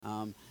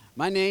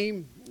My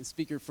name, the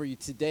speaker for you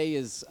today,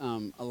 is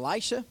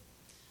Elisha,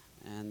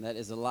 and that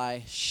is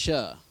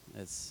Elisha.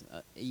 That's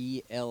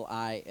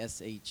Elisha.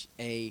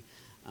 I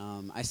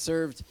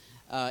served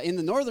in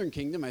the Northern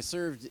Kingdom. I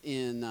served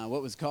in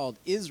what was called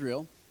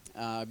Israel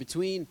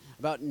between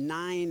about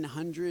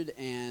 900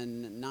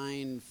 and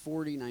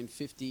 940,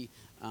 950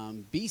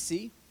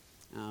 BC,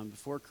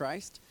 before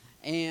Christ.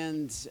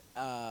 And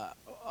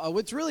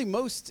what's really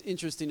most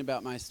interesting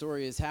about my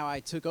story is how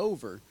I took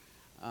over,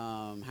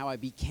 how I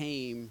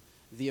became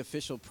the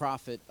official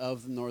prophet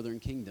of the Northern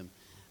Kingdom.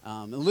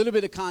 A little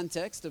bit of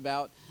context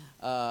about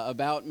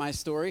my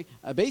story.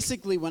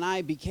 Basically, when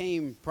I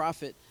became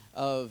prophet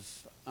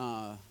of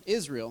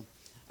Israel,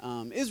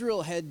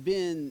 Israel had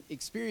been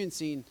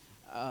experiencing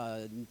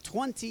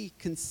 20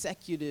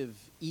 consecutive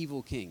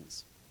evil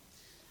kings.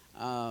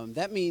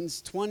 That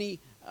means 20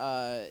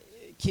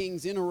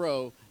 kings in a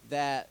row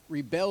that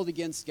rebelled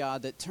against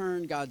God, that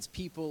turned God's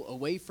people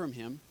away from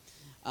him.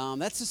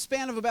 That's a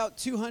span of about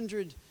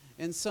 200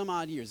 and some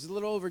odd years. It's a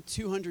little over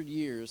 200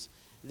 years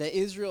that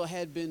Israel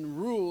had been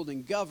ruled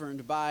and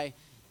governed by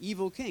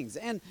evil kings.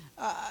 And,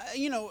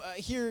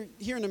 here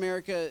in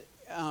America,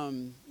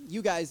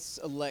 you guys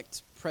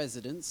elect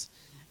presidents,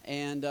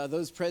 and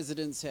those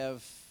presidents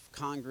have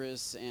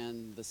Congress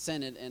and the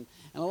Senate and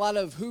a lot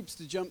of hoops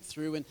to jump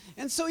through.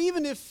 And so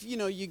even if,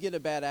 you get a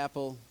bad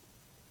apple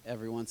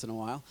every once in a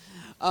while,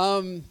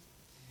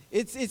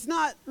 it's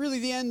not really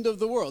the end of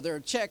the world. There are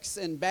checks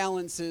and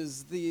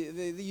balances.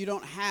 You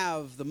don't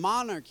have the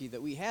monarchy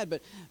that we had.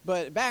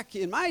 But back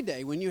in my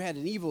day, when you had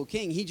an evil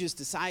king, he just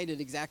decided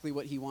exactly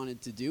what he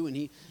wanted to do, and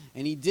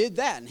he did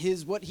that. And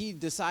what he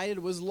decided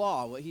was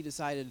law. What he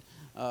decided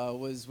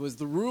was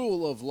the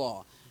rule of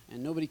law.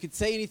 And nobody could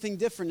say anything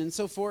different. And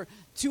so for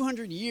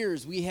 200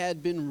 years, we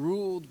had been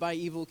ruled by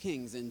evil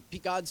kings. And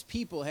God's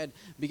people had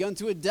begun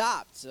to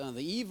adopt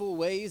the evil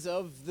ways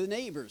of the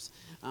neighbors.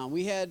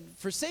 We had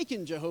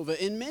forsaken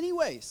Jehovah in many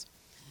ways.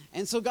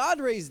 And so God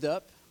raised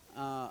up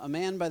a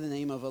man by the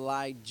name of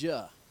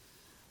Elijah.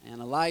 And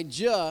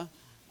Elijah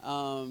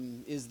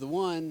is the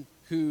one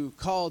who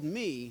called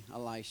me,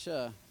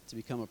 Elisha, to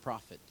become a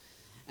prophet.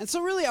 And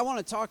so really I want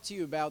to talk to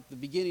you about the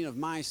beginning of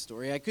my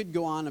story. I could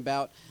go on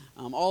about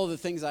all of the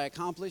things I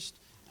accomplished.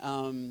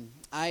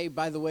 I,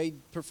 by the way,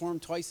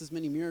 performed twice as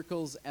many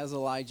miracles as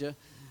Elijah,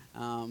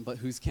 but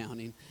who's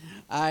counting?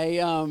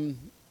 One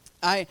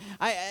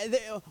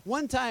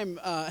time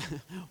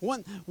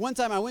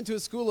I went to a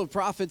school of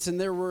prophets,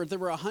 and there were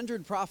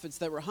 100 prophets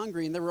that were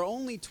hungry, and there were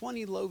only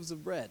 20 loaves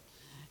of bread.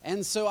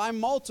 And so I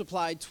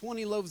multiplied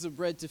 20 loaves of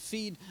bread to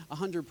feed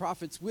 100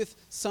 prophets with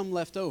some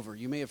left over.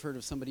 You may have heard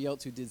of somebody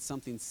else who did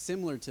something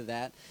similar to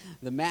that.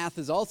 The math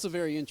is also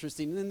very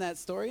interesting in that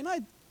story, and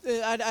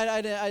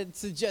I'd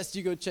suggest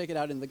you go check it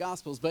out in the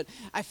Gospels. But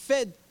I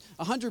fed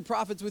 100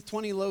 prophets with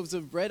 20 loaves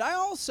of bread. I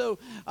also,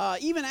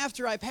 even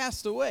after I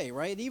passed away,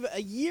 right, even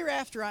a year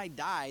after I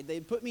died,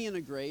 they'd put me in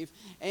a grave,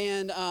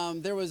 and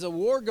there was a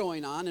war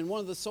going on, and one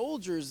of the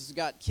soldiers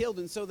got killed,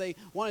 and so they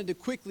wanted to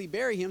quickly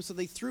bury him, so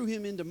they threw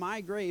him into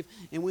my grave.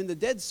 And when the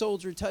dead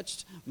soldier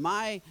touched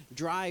my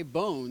dry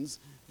bones,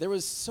 there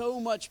was so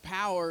much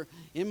power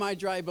in my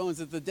dry bones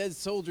that the dead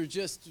soldier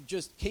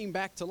just came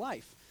back to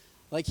life.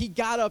 Like, he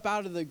got up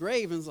out of the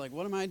grave and was like,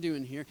 what am I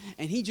doing here?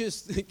 And he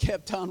just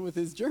kept on with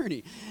his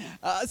journey.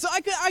 So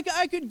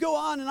I could go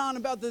on and on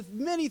about the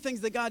many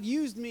things that God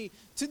used me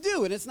to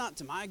do. And it's not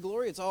to my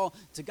glory. It's all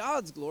to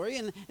God's glory.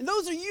 And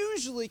those are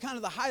usually kind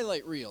of the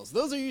highlight reels.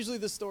 Those are usually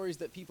the stories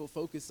that people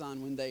focus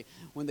on when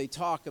they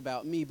talk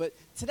about me. But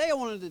today I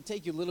wanted to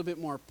take you a little bit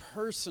more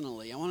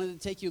personally. I wanted to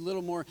take you a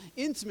little more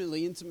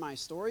intimately into my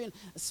story, and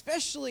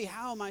especially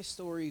how my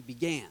story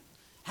began.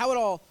 How it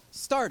all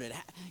started.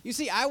 You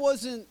see, I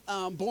wasn't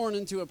born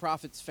into a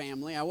prophet's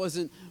family. I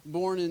wasn't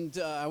born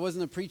into, I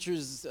wasn't a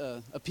preacher's,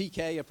 a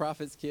PK, a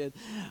prophet's kid.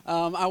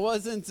 I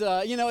wasn't,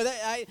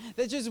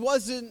 that just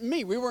wasn't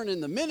me. We weren't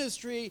in the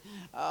ministry.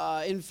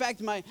 In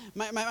fact, my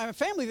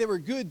family, they were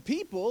good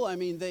people. I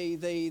mean,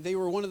 they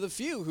were one of the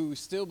few who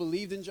still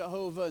believed in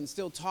Jehovah and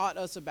still taught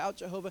us about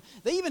Jehovah.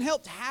 They even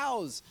helped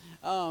house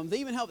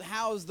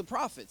the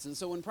prophets. And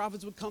so when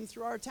prophets would come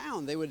through our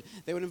town, they would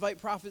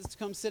invite prophets to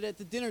come sit at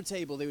the dinner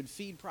table. They would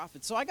feed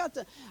prophets. So I got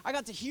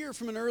to hear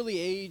from an early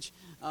age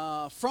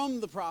from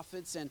the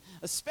prophets, and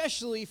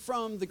especially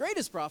from the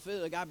greatest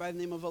prophet, a guy by the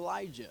name of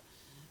Elijah.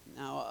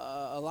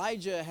 Now,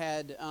 Elijah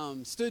had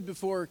stood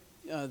before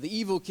the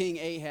evil king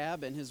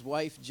Ahab and his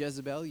wife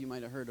Jezebel. You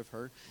might have heard of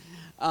her.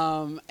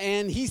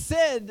 And he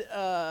said,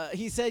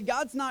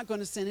 God's not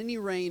going to send any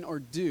rain or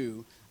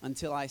dew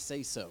until I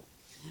say so.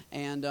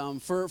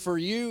 And for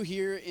you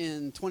here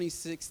in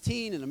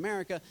 2016 in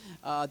America,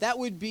 that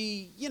would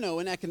be,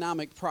 an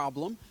economic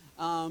problem.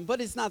 But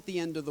it's not the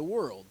end of the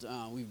world.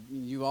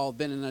 You've all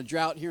been in a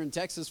drought here in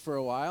Texas for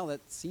a while.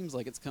 That seems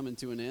like it's coming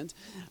to an end.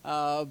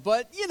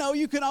 But,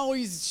 you can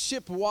always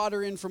ship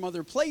water in from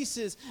other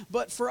places.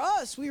 But for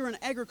us, we were an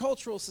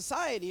agricultural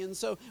society, and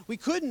so we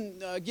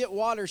couldn't get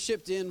water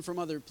shipped in from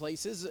other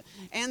places.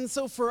 And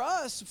so for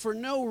us, for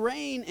no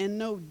rain and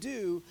no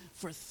dew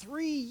for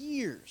 3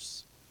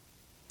 years,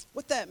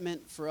 What that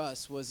meant for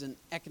us was an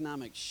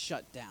economic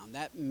shutdown.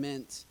 That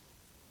meant,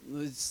 it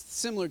was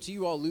similar to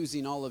you all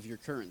losing all of your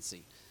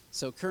currency.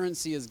 So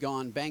currency is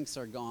gone, banks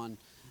are gone,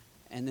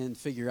 and then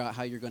figure out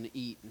how you're going to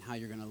eat and how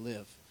you're going to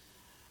live.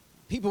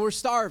 People were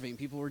starving,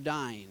 people were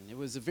dying. It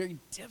was a very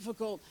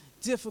difficult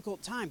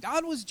time.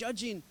 God was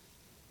judging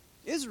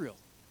Israel.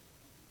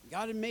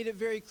 God had made it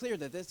very clear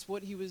that that's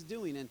what he was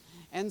doing.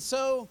 And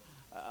so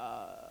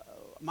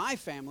my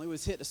family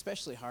was hit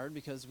especially hard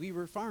because we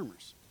were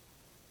farmers.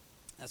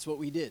 That's what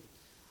we did.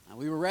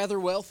 We were rather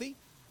wealthy.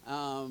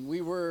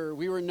 We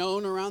were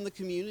known around the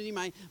community.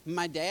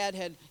 My dad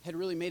had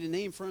really made a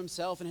name for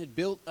himself and had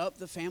built up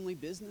the family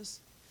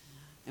business.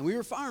 And we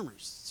were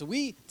farmers. So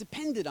we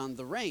depended on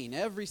the rain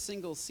every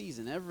single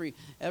season,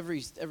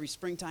 every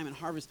springtime and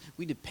harvest.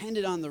 We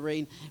depended on the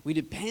rain. We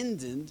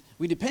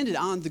depended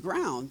on the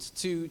ground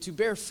to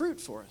bear fruit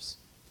for us.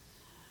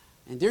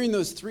 And during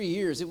those 3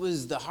 years, it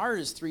was the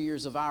hardest 3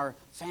 years of our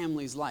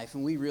family's life.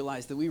 And we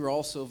realized that we were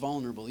also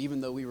vulnerable,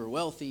 even though we were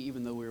wealthy,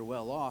 even though we were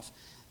well off,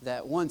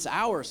 that once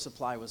our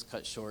supply was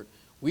cut short,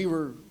 we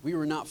were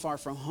not far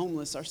from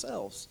homeless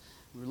ourselves.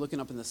 We were looking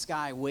up in the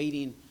sky,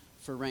 waiting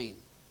for rain.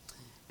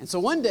 And so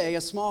one day,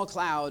 a small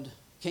cloud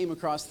came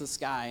across the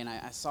sky, and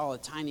I saw a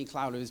tiny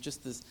cloud. It was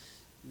just this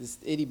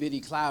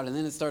itty-bitty cloud, and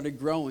then it started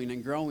growing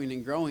and growing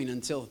and growing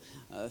until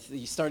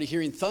you started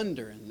hearing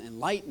thunder and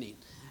lightning.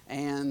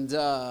 And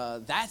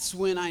that's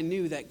when I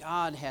knew that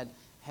God had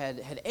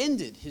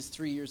ended his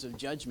 3 years of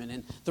judgment.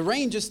 And the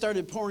rain just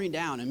started pouring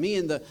down. And me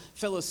and the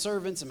fellow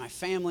servants and my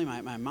family,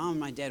 my mom and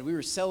my dad, we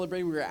were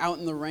celebrating. We were out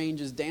in the rain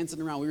just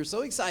dancing around. We were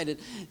so excited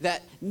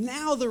that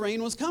now the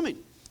rain was coming.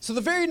 So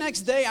the very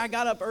next day, I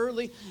got up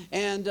early,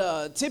 and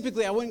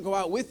typically I wouldn't go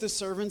out with the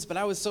servants, but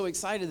I was so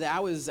excited that I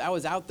was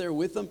out there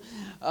with them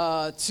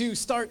to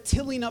start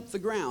tilling up the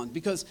ground,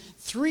 because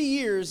 3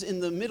 years in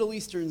the Middle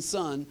Eastern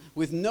sun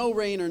with no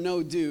rain or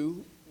no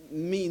dew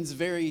means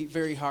very,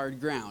 very hard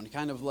ground,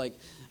 kind of like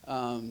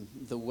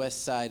the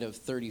west side of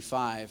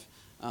 35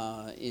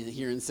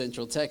 here in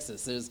Central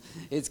Texas.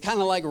 It's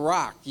kind of like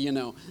rock,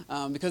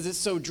 because it's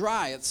so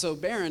dry, it's so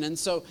barren. And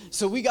so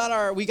we got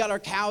our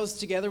cows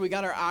together, we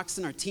got our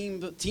oxen, our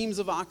teams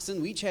of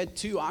oxen. We each had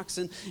 2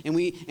 oxen, and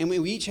we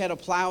each had a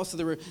plow. So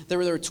there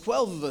were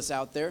 12 of us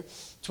out there,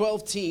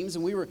 12 teams,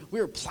 and we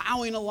were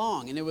plowing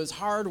along, and it was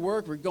hard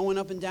work. We're going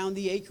up and down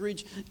the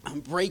acreage,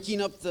 breaking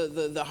up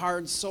the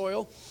hard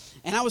soil.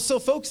 And I was so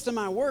focused on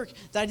my work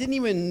that I didn't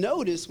even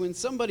notice when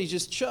somebody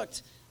just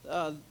chucked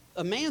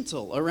a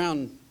mantle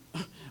around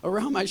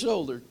my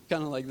shoulder,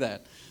 kind of like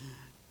that.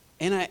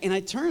 And I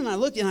turned and I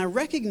looked and I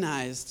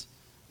recognized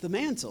the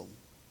mantle.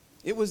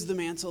 It was the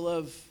mantle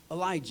of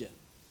Elijah.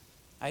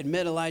 I had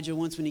met Elijah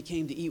once when he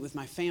came to eat with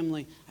my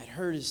family. I'd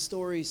heard his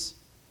stories.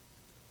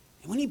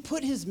 And when he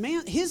put his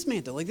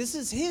mantle, like this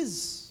is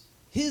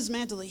his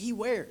mantle that he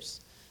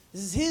wears.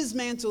 This is his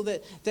mantle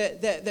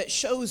that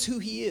shows who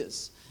he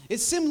is.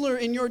 It's similar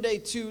in your day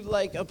to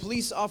like a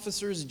police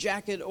officer's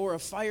jacket or a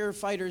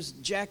firefighter's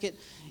jacket.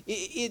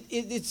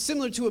 It's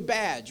similar to a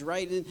badge,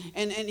 right?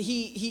 And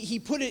he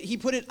put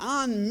it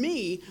on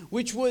me,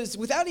 which was,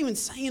 without even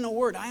saying a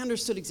word, I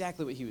understood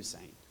exactly what he was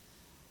saying.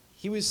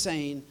 He was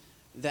saying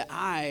that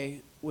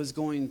I was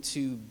going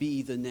to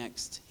be the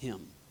next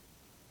him.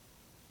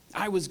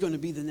 I was going to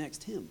be the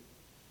next him.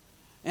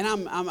 And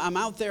I'm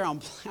out there, I'm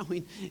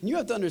plowing, and you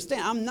have to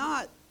understand, I'm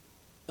not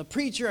a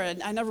preacher.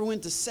 I never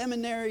went to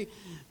seminary.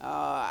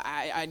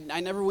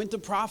 I never went to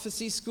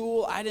prophecy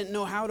school. I didn't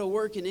know how to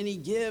work in any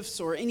gifts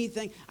or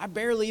anything. I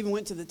barely even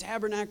went to the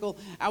tabernacle.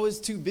 I was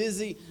too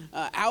busy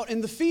out in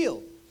the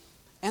field.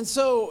 And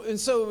so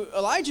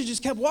Elijah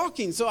just kept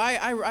walking. So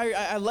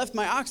I left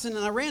my oxen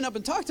and I ran up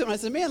and talked to him. I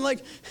said, "Man,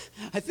 like,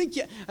 I think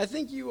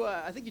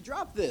you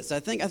dropped this. I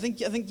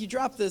think you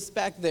dropped this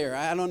back there.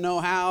 I don't know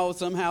how.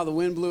 Somehow the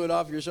wind blew it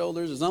off your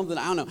shoulders or something.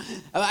 I don't know.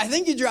 I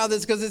think you dropped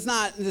this because it's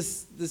not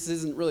this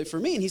isn't really for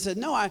me." And he said,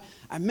 "No, I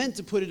meant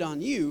to put it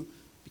on you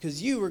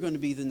because you were going to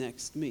be the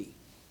next me."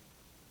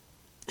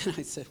 And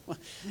I said, "Well,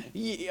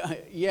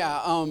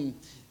 yeah,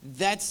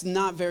 that's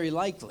not very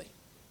likely."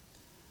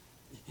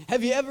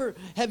 Have you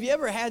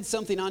ever had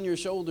something on your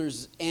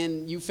shoulders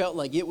and you felt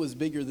like it was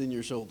bigger than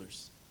your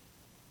shoulders?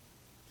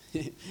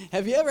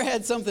 Have you ever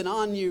had something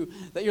on you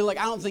that you're like,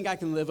 I don't think I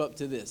can live up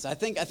to this? I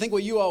think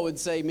what you all would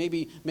say,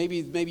 maybe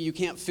you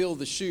can't fill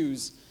the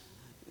shoes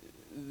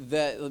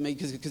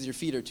because your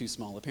feet are too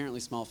small. Apparently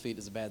small feet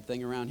is a bad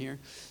thing around here.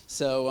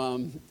 So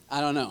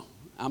I don't know.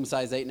 I'm a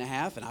size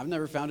 8.5, and I've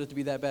never found it to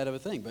be that bad of a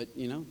thing. But,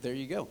 there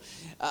you go.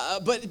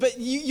 But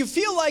you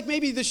feel like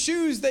maybe the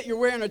shoes that you're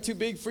wearing are too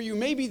big for you.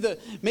 Maybe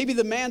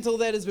the mantle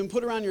that has been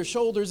put around your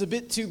shoulders a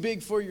bit too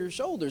big for your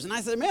shoulders. And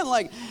I said, man,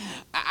 like,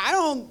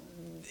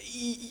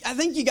 I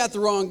think you got the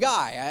wrong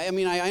guy.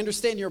 I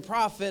understand you're a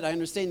prophet. I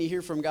understand you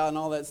hear from God and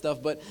all that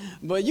stuff. But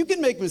you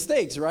can make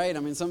mistakes, right?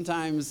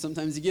 Sometimes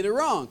you get it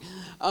wrong.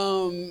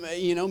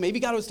 Maybe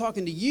God was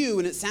talking to you,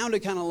 and it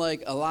sounded kind of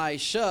like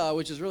Elisha,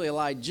 which is really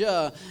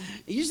Elijah.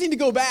 You just need to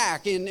go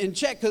back and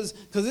check because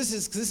this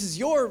is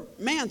your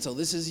mantle.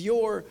 This is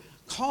your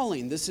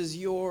calling. This is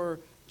your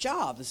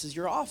job. This is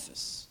your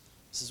office.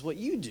 This is what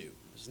you do.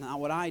 This is not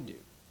what I do.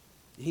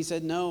 And he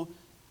said, no,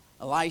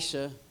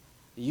 Elisha,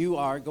 you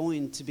are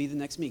going to be the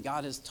next me.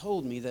 God has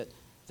told me that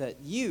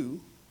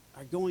you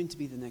are going to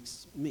be the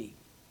next me.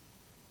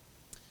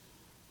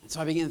 And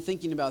so I began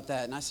thinking about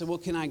that. And I said, well,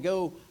 can I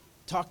go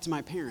talk to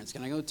my parents?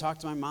 Can I go talk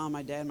to my mom,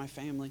 my dad, my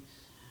family?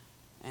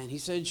 And he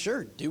said,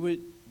 sure, do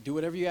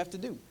whatever you have to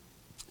do.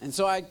 And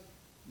so I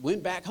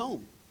went back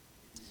home.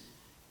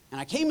 And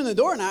I came in the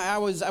door, and I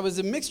was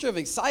a mixture of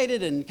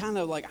excited and kind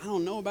of like, I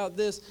don't know about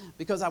this,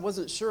 because I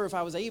wasn't sure if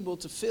I was able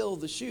to fill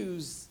the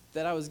shoes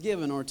that I was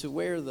given or to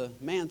wear the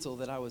mantle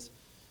that I was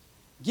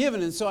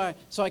given. And so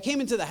I came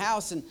into the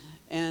house,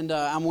 and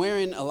I'm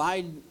wearing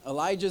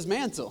Elijah's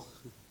mantle.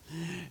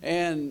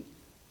 And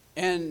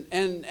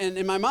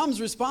my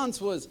mom's response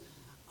was,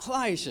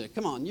 Elisha,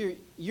 come on,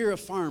 you're a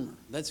farmer.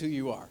 That's who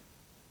you are.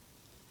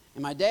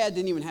 And my dad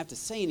didn't even have to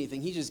say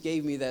anything. He just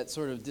gave me that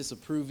sort of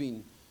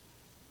disapproving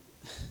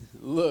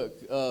look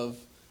of,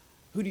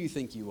 who do you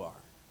think you are?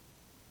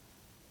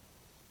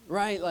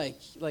 Right? Like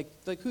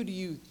who do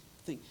you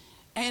think?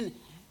 And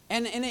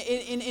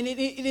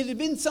it had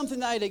been something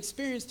that I had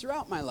experienced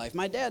throughout my life.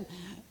 My dad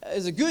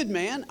is a good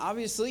man.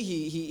 Obviously,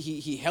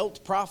 he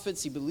helped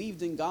prophets. He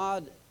believed in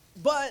God.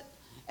 But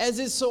as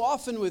is so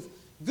often with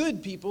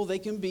good people, they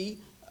can be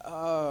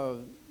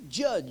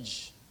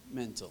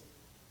judgmental.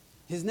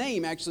 His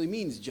name actually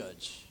means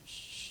judge.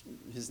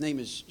 His name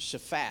is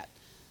Shaphat.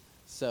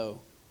 So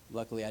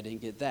luckily I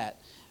didn't get that.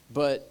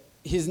 But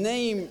his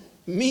name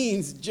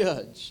means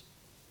judge.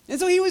 And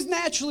so he was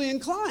naturally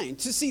inclined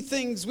to see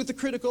things with a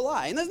critical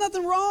eye. And there's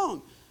nothing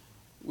wrong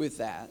with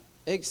that,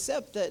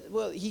 except that,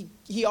 well,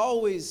 he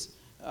always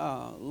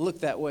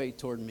looked that way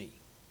toward me.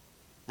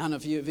 I don't know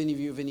if any of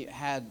you have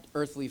had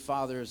earthly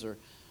fathers or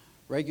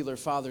regular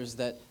fathers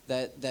that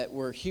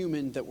were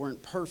human, that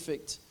weren't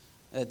perfect,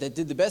 that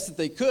did the best that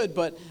they could,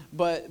 but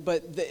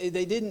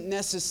they didn't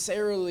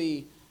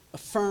necessarily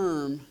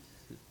affirm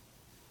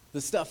the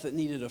stuff that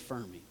needed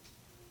affirming.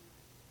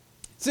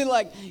 See,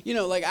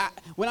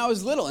 when I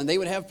was little and they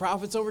would have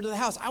prophets over to the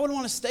house, I would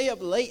want to stay up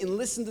late and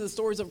listen to the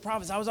stories of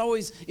prophets. I was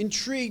always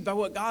intrigued by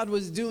what God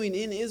was doing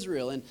in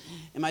Israel. And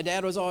my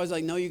dad was always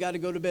like, no, you got to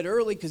go to bed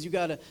early because you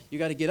got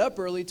to get up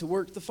early to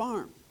work the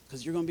farm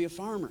because you're going to be a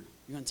farmer.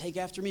 You're going to take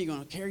after me. You're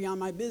going to carry on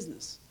my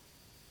business.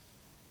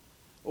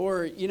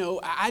 Or,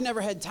 I never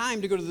had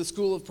time to go to the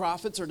school of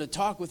prophets or to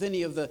talk with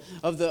any of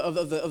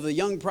the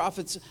young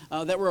prophets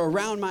that were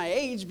around my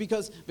age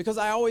because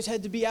I always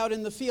had to be out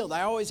in the field.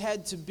 I always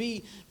had to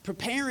be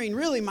preparing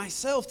really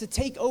myself to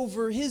take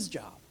over his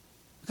job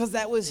because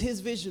that was his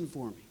vision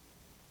for me.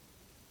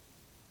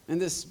 And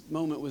this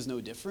moment was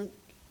no different.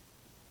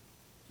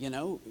 You're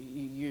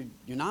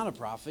not a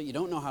prophet. You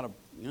don't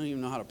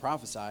even know how to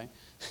prophesy,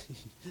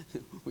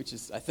 which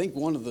is, I think,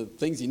 one of the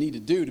things you need to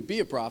do to be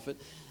a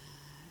prophet.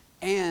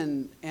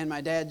 And my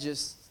dad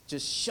just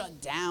shut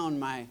down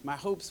my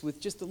hopes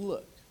with just a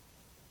look.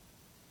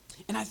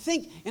 And I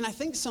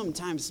think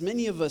sometimes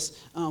many of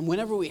us,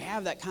 whenever we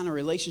have that kind of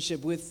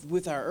relationship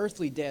with our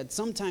earthly dad,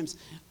 sometimes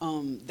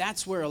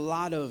that's where a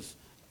lot of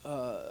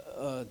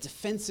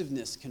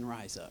defensiveness can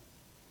rise up.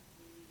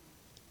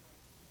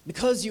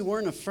 Because you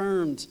weren't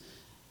affirmed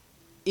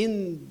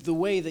in the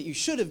way that you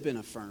should have been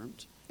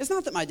affirmed. It's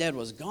not that my dad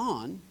was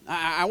gone.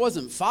 I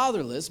wasn't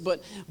fatherless,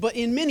 but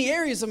in many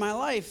areas of my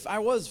life, I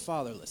was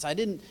fatherless. I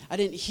didn't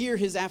hear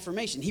his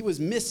affirmation. He was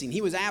missing.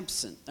 He was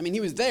absent. I mean, he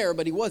was there,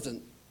 but he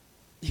wasn't.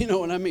 You know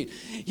what I mean?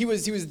 He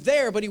was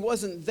there, but he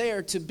wasn't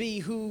there to be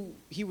who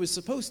he was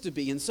supposed to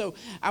be. And so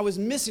I was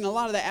missing a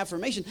lot of that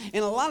affirmation.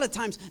 And a lot of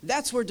times,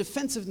 that's where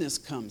defensiveness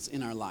comes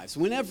in our lives.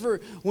 Whenever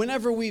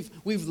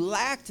we've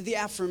lacked the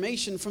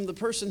affirmation from the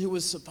person who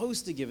was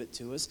supposed to give it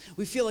to us,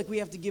 we feel like we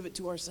have to give it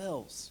to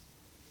ourselves.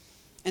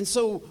 And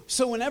so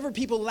whenever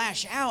people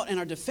lash out and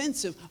are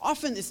defensive,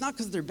 often it's not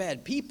because they're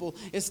bad people.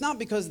 It's not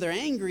because they're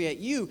angry at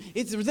you.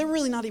 They're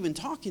really not even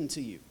talking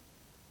to you.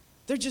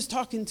 They're just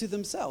talking to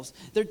themselves.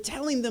 They're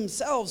telling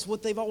themselves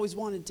what they've always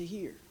wanted to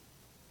hear.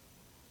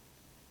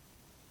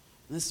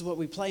 And this is what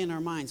we play in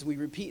our minds. We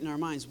repeat in our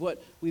minds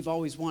what we've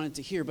always wanted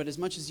to hear. But as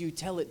much as you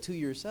tell it to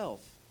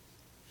yourself,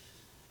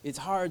 it's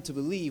hard to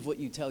believe what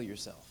you tell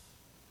yourself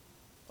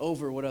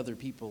over what other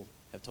people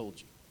have told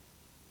you.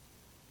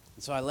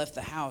 And so I left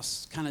the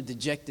house kind of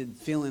dejected,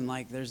 feeling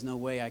like there's no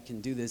way I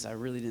can do this. I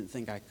really didn't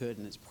think I could,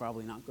 and it's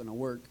probably not going to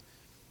work.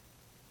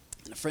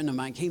 And a friend of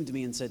mine came to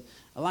me and said,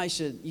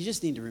 Elisha, you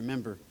just need to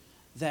remember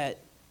that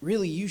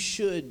really you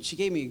should, she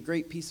gave me a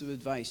great piece of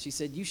advice. She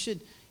said, you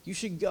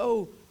should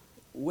go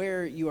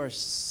where you are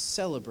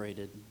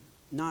celebrated,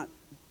 not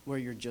where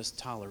you're just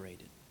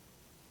tolerated.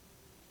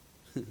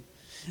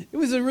 It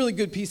was a really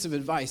good piece of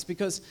advice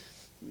because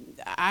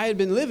I had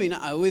been living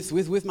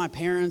with my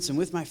parents and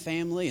with my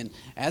family, and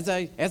as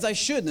I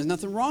should, and there's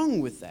nothing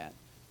wrong with that.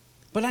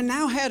 But I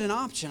now had an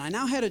option. I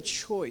now had a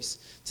choice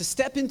to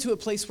step into a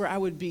place where I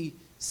would be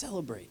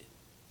celebrated.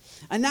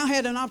 I now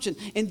had an option.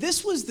 And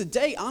this was the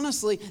day,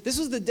 honestly, this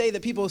was the day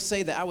that people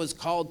say that I was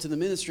called to the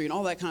ministry and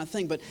all that kind of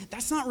thing, but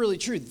that's not really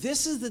true.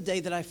 This is the day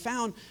that I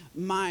found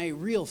my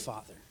real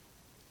father.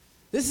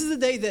 This is the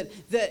day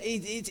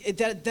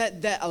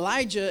that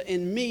Elijah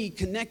and me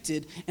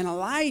connected, and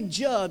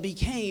Elijah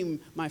became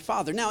my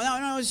father.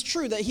 Now, it's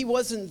true that he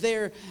wasn't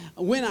there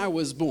when I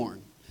was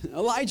born.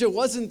 Elijah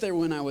wasn't there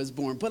when I was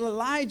born, but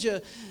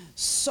Elijah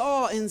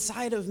saw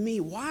inside of me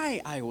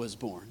why I was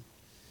born.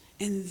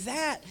 And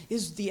that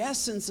is the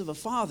essence of a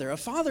father. A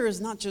father is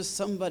not just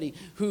somebody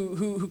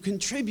who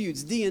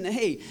contributes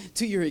DNA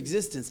to your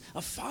existence.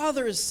 A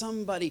father is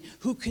somebody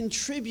who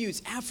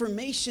contributes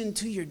affirmation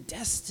to your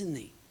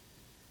destiny.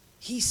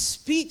 He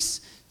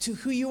speaks to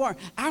who you are.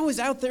 I was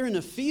out there in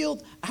the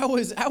field. I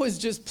was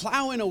just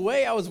plowing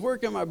away. I was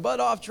working my butt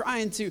off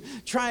trying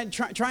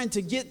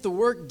to get the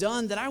work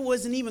done that I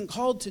wasn't even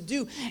called to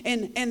do.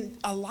 And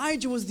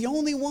Elijah was the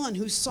only one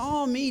who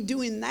saw me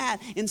doing that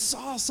and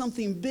saw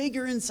something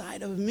bigger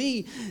inside of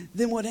me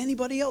than what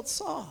anybody else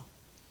saw.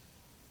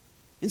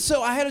 And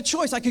so I had a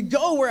choice. I could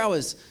go where I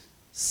was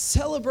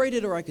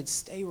celebrated, or I could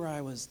stay where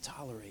I was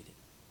tolerated.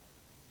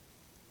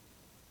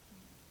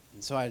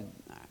 And so I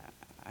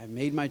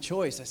made my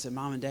choice. I said,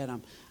 Mom and Dad,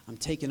 I'm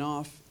taking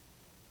off.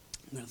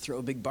 I'm going to throw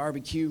a big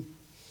barbecue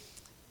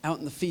out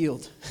in the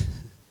field.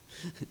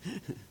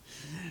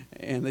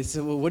 And they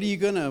said, well, what are you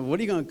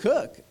gonna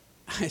cook?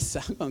 I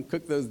said, I'm going to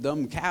cook those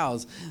dumb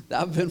cows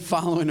that I've been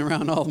following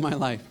around all my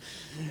life.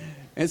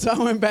 And so I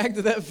went back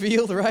to that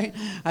field, right?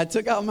 I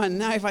took out my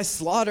knife. I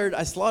slaughtered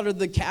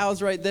the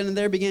cows right then and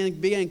there,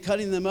 began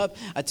cutting them up.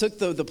 I took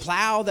the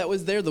plow that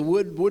was there, the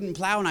wooden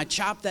plow, and I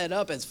chopped that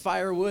up as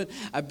firewood.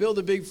 I built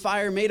a big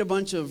fire, made a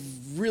bunch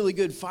of really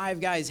good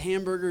Five Guys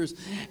hamburgers,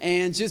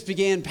 and just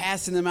began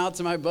passing them out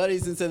to my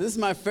buddies and said, this is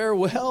my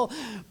farewell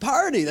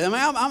party. I'm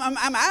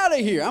out of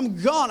here.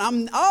 I'm gone.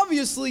 I'm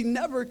obviously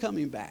never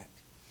coming back.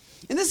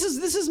 And this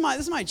is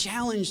my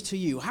challenge to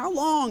you. How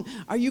long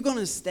are you going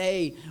to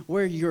stay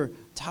where you're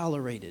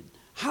tolerated?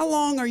 How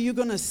long are you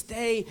going to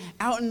stay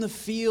out in the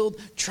field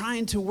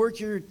trying to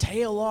work your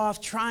tail off,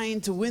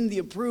 trying to win the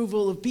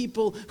approval of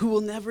people who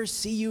will never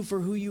see you for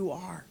who you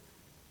are?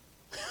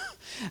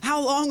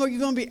 How long are you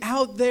going to be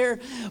out there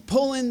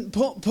pulling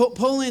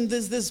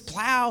this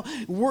plow,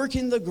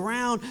 working the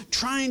ground,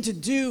 trying to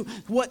do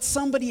what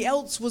somebody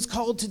else was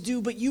called to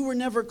do, but you were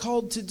never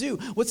called to do?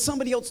 What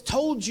somebody else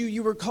told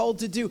you were called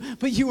to do,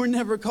 but you were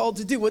never called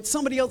to do? What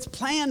somebody else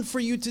planned for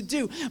you to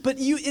do, but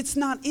it's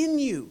not in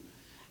you?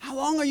 How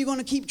long are you going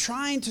to keep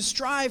trying to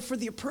strive for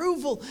the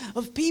approval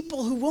of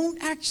people who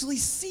won't actually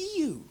see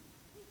you?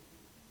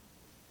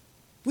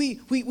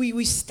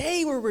 We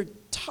stay where we're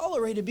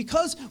tolerated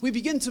because we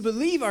begin to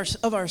believe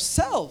of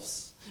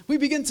ourselves. We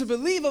begin to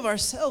believe of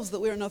ourselves that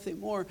we are nothing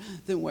more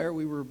than where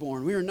we were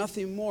born. We are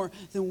nothing more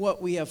than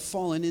what we have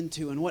fallen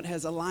into and what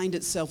has aligned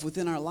itself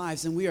within our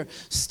lives, and we are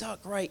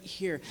stuck right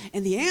here.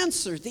 And the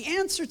answer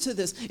to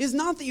this is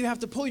not that you have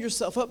to pull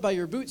yourself up by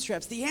your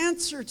bootstraps. The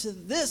answer to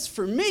this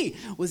for me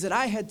was that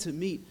I had to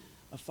meet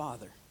a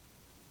father.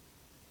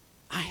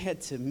 I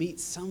had to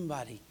meet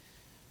somebody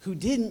who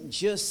didn't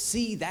just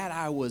see that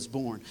I was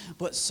born,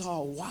 but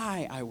saw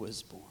why I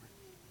was born.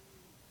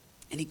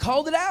 And he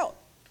called it out.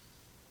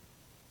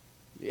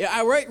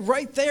 Yeah,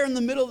 right there in the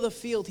middle of the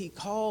field, he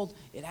called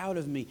it out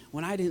of me.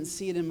 When I didn't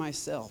see it in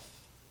myself,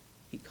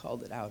 he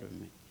called it out of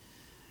me.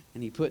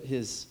 And he put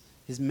his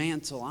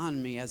mantle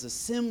on me as a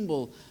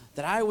symbol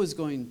that I was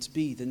going to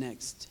be the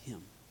next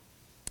him.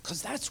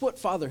 Because that's what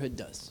fatherhood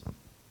does.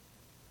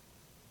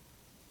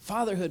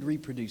 Fatherhood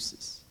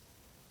reproduces.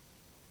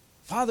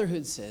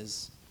 Fatherhood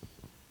says,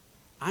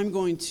 I'm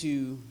going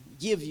to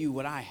give you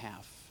what I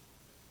have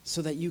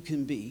so that you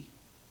can be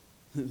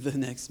the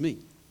next me.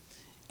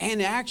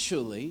 And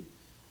actually,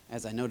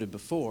 as I noted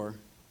before,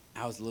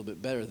 I was a little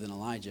bit better than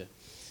Elijah.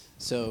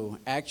 So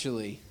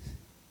actually,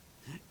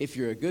 if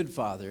you're a good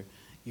father,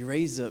 you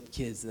raise up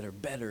kids that are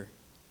better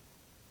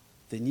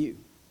than you.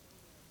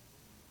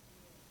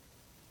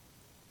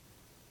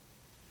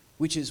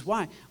 Which is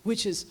why,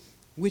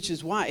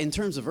 in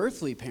terms of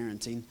earthly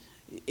parenting,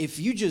 if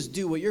you just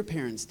do what your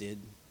parents did,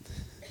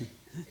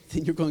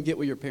 then you're going to get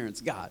what your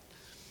parents got.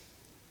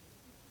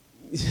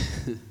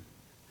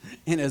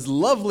 And as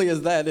lovely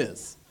as that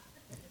is,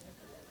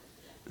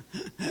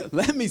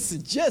 let me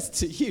suggest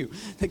to you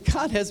that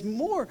God has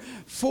more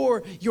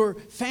for your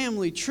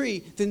family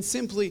tree than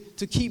simply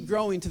to keep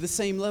growing to the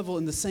same level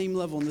and the same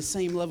level and the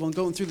same level and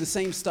going through the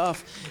same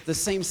stuff, the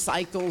same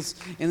cycles,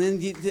 and then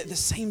the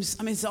same.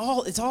 I mean, it's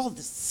all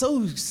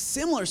so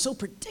similar, so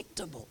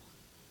predictable.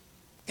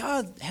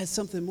 God has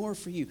something more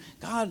for you.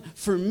 God,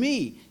 for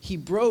me, he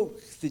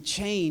broke the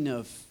chain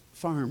of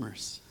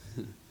farmers.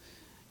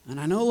 And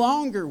I no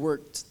longer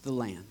worked the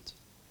land.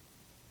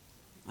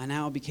 I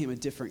now became a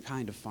different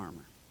kind of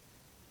farmer.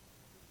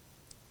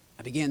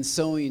 I began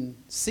sowing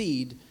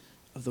seed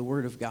of the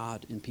Word of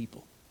God in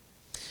people.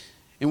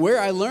 And where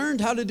I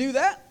learned how to do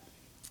that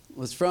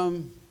was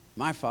from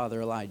my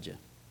father, Elijah.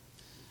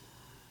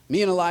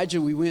 Me and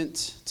Elijah, we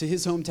went to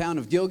his hometown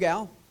of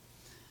Gilgal.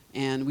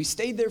 And we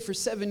stayed there for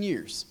 7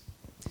 years.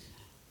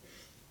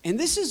 And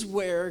this is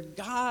where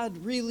God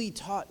really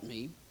taught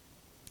me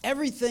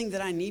everything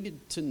that I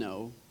needed to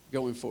know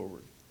going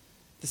forward.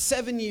 The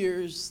 7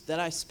 years that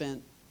I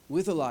spent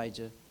with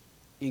Elijah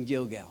in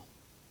Gilgal.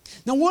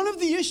 Now, one of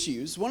the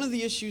issues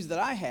that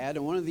I had,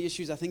 and one of the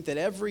issues I think that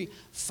every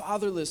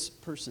fatherless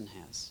person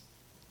has,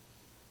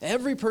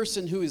 every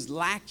person who is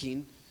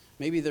lacking,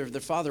 maybe their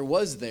father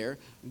was there,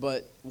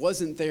 but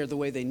wasn't there the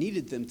way they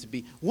needed them to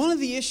be. One of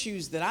the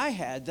issues that I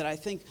had, that I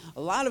think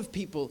a lot of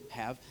people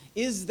have,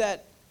 is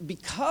that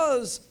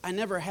because I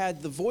never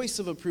had the voice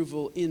of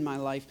approval in my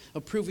life,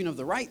 approving of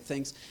the right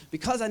things,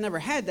 because I never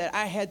had that,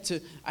 I had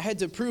to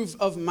approve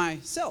of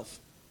myself.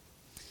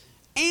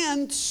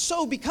 And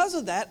so because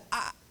of that,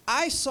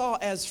 I saw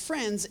as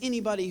friends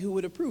anybody who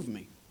would approve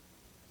me.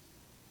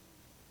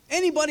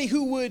 Anybody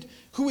who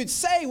would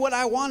say what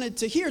I wanted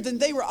to hear, then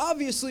they were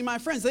obviously my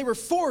friends. They were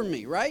for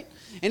me, right?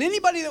 And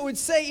anybody that would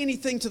say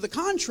anything to the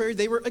contrary,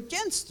 they were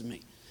against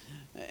me.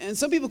 And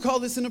some people call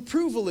this an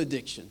approval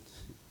addiction,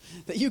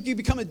 that you can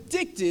become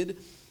addicted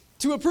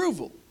to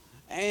approval.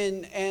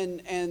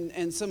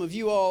 And some of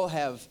you all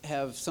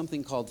have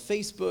something called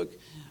Facebook,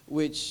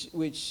 which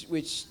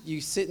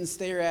you sit and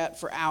stare at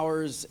for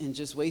hours and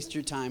just waste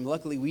your time.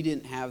 Luckily, we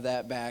didn't have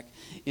that back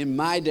in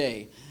my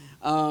day.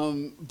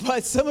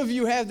 But some of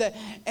you have that,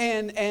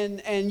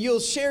 and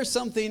you'll share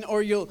something,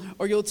 or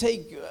you'll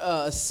take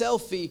a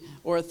selfie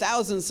or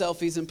 1,000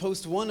 selfies and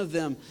post one of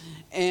them,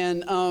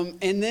 and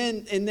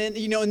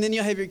then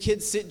you'll have your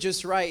kids sit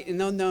just right, and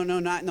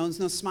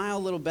no, smile a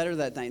little better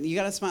that night. You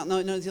gotta smile.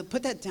 No,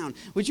 put that down.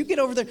 Would you get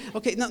over there?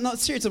 Okay, no,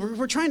 seriously,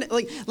 we're trying to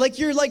like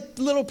you're like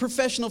little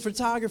professional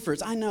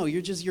photographers. I know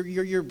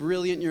you're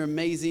brilliant, you're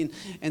amazing,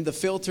 and the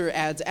filter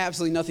adds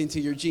absolutely nothing to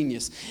your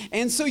genius.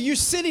 And so you're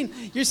sitting,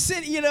 and you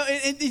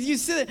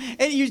sit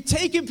and you're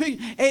taking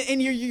pictures,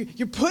 and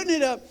you're putting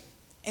it up,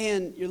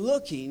 and you're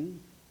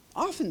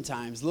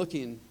oftentimes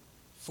looking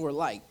for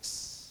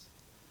likes.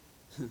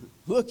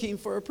 Looking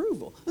for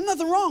approval. There's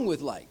nothing wrong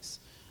with likes.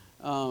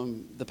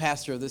 The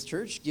pastor of this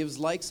church gives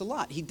likes a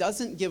lot. He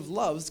doesn't give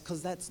loves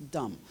because that's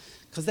dumb,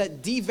 because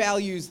that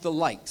devalues the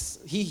likes.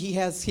 He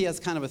has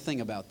kind of a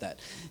thing about that.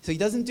 So he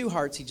doesn't do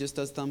hearts, he just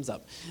does thumbs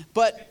up.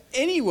 But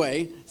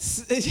anyway,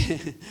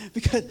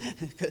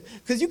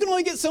 because you can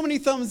only get so many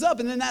thumbs up,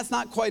 and then that's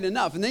not quite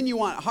enough. And then you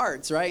want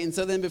hearts, right? And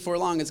so then before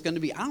long it's going to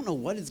be, I don't know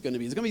what it's going to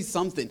be. It's going to be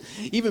something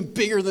even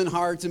bigger than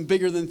hearts and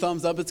bigger than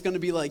thumbs up. It's going to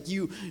be like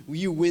you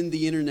win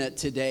the internet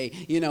today,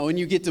 and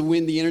you get to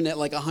win the internet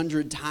like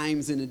 100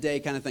 times in a day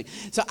kind of thing.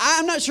 So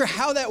I'm not sure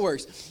how that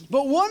works.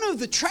 But one of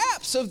the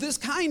traps of this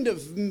kind of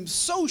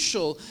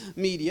social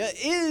media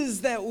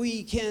is that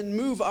we can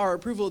move our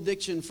approval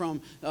addiction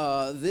from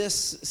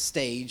this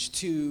stage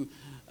to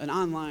an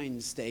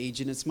online stage,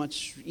 and it's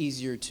much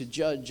easier to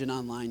judge an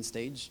online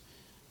stage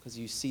because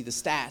you see the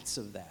stats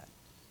of that.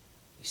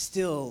 You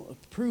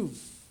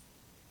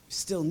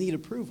still need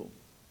approval.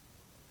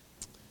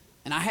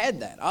 And I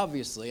had that,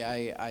 obviously.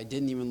 I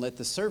didn't even let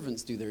the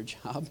servants do their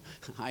job.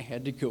 I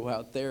had to go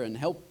out there and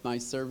help my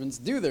servants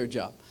do their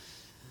job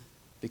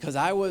because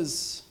I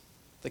was,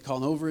 they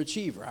call an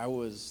overachiever. I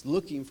was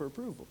looking for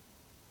approval.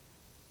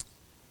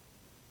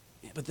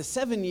 But the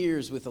 7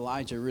 years with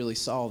Elijah really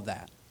solved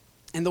that.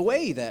 And the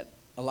way that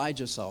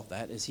Elijah solved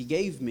that is he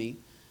gave me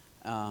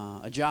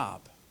a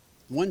job.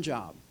 One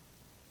job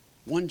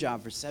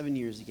for 7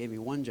 years. He gave me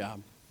one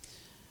job.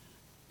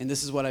 And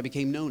this is what I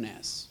became known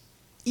as.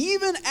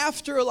 Even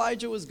after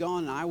Elijah was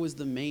gone and I was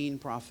the main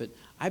prophet,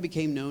 I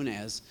became known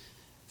as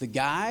the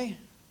guy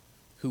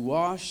who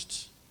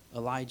washed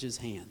Elijah's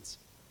hands.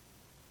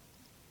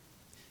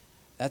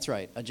 That's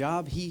right, a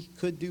job he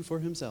could do for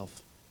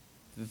himself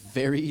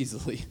very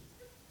easily.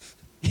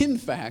 In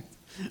fact,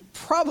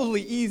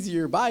 probably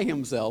easier by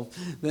himself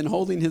than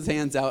holding his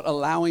hands out,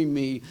 allowing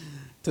me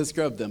to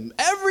scrub them.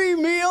 Every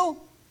meal,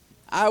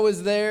 I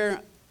was there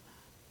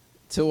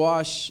to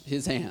wash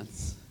his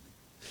hands.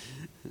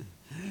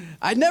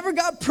 I never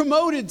got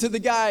promoted to the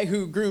guy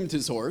who groomed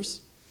his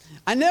horse.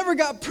 I never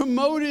got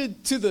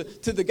promoted to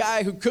the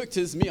guy who cooked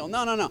his meal.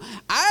 No.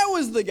 I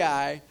was the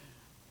guy.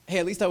 Hey,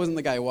 at least I wasn't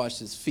the guy who washed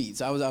his feet.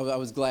 So I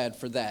was glad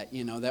for that.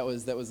 That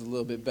was a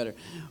little bit better.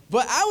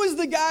 But I was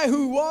the guy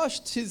who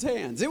washed his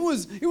hands. It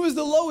was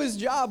the lowest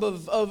job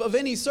of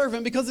any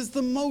servant because it's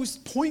the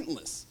most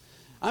pointless.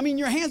 I mean,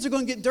 your hands are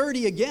going to get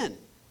dirty again.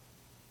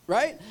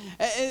 Right?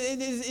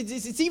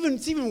 It's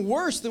even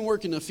worse than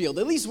working in a field.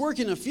 At least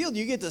working in a field,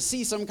 you get to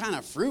see some kind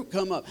of fruit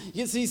come up. You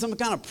get to see some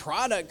kind of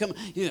product come up.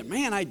 You say,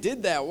 man, I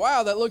did that.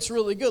 Wow, that looks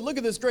really good. Look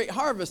at this great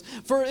harvest.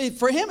 For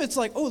him, it's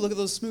like, oh, look at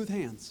those smooth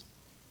hands.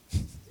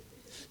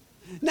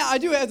 Now, I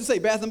do have to say,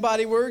 Bath &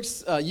 Body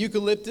Works,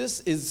 eucalyptus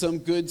is some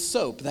good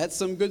soap. That's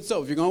some good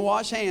soap. If you're going to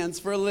wash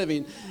hands for a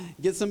living,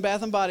 get some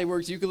Bath & Body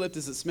Works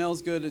eucalyptus. It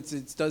smells good.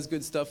 It does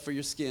good stuff for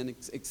your skin. It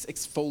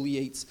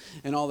exfoliates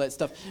and all that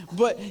stuff.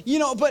 But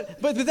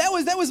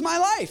that was my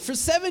life. For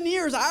 7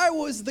 years, I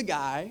was the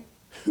guy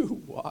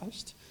who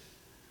washed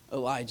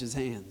Elijah's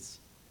hands.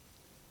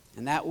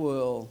 And that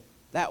will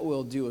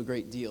do a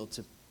great deal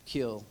to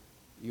kill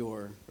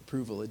your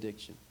approval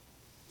addiction.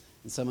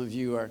 And some of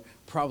you are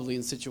probably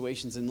in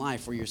situations in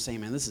life where you're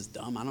saying, man, this is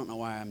dumb. I don't know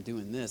why I'm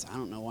doing this. I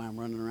don't know why I'm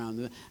running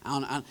around.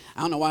 I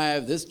don't know why I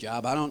have this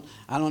job. I don't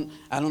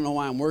know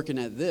why I'm working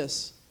at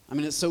this. I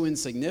mean, it's so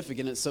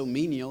insignificant, it's so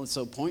menial, it's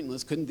so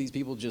pointless. Couldn't these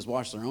people just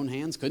wash their own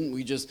hands? Couldn't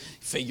we just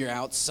figure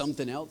out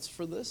something else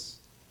for this?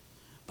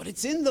 But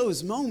it's in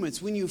those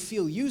moments when you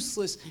feel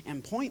useless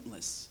and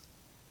pointless.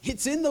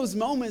 It's in those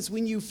moments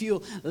when you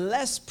feel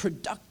less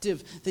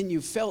productive than you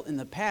felt in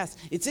the past.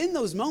 It's in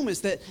those moments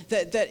that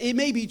it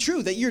may be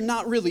true that you're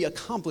not really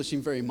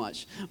accomplishing very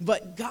much.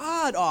 But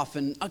God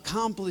often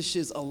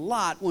accomplishes a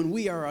lot when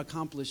we are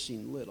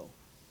accomplishing little.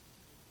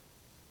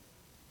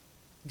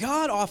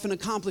 God often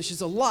accomplishes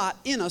a lot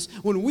in us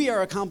when we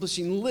are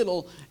accomplishing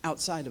little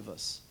outside of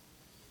us.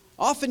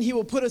 Often he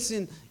will put us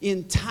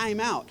in time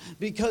out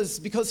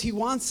because he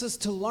wants us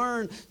to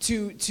learn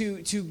to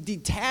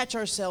detach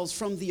ourselves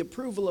from the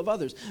approval of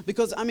others.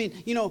 Because, I mean,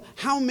 you know,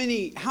 how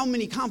many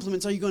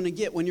compliments are you going to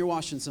get when you're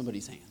washing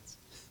somebody's hands?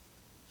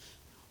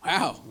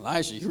 Wow,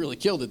 Elisha, you really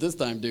killed it this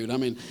time, dude. I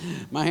mean,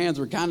 my hands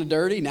were kind of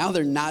dirty. Now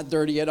they're not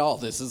dirty at all.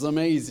 This is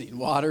amazing.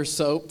 Water,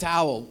 soap,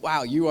 towel.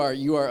 Wow, you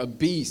are a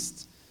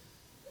beast.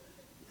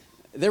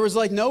 There was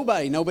like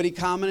nobody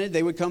commented.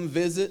 They would come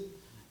visit.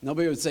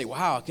 Nobody would say,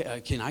 wow,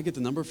 can I get the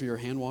number for your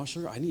hand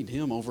washer? I need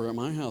him over at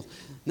my house.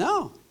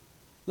 No,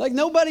 like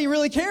nobody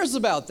really cares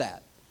about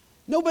that.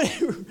 Nobody,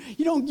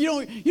 you don't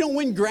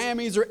win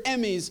Grammys or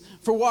Emmys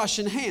for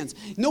washing hands.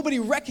 Nobody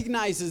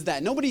recognizes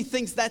that. Nobody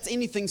thinks that's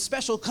anything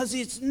special because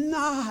it's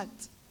not.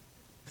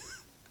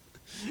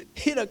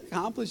 It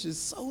accomplishes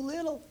so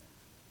little.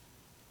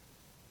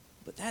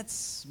 But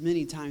that's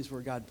many times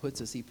where God puts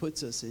us. He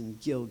puts us in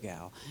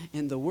Gilgal.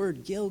 And the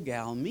word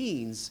Gilgal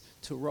means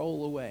to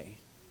roll away.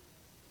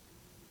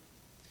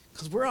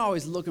 Because we're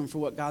always looking for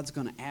what God's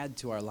going to add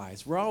to our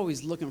lives. We're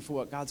always looking for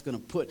what God's going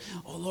to put.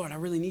 Oh, Lord, I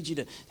really need you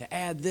to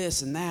add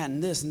this and that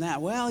and this and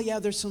that. Well, yeah,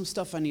 there's some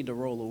stuff I need to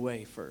roll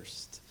away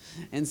first.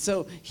 And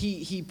so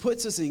he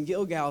puts us in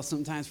Gilgal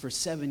sometimes for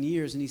 7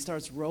 years, and he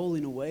starts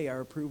rolling away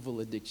our approval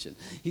addiction.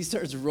 He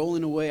starts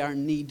rolling away our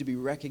need to be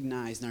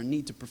recognized, and our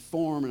need to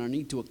perform, and our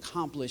need to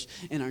accomplish,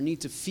 and our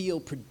need to feel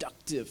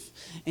productive.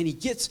 And he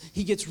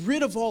gets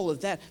rid of all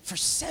of that. For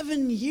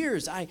 7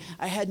 years,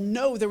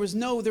 there was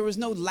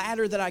no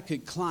ladder that I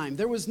could climb.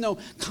 There was no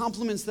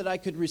compliments that I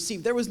could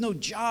receive. There was no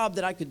job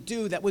that I could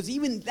do that was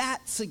even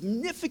that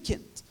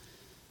significant.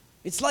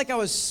 It's like I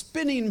was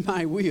spinning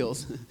my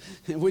wheels,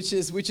 which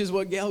is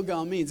what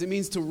Gilgal means. It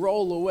means to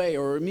roll away,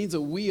 or it means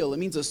a wheel. It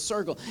means a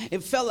circle.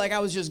 It felt like I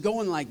was just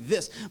going like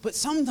this. But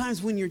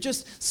sometimes when you're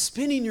just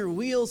spinning your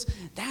wheels,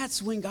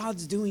 that's when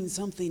God's doing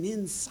something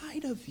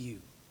inside of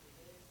you.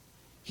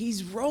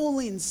 He's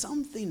rolling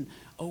something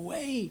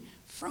away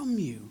from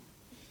you.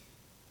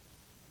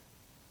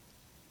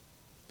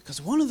 Because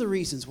one of the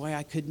reasons why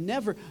I could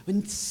never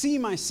see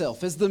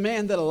myself as the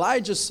man that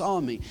Elijah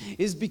saw me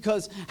is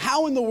because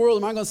how in the world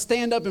am I going to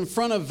stand up in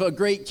front of a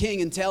great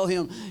king and tell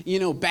him,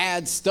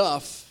 bad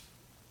stuff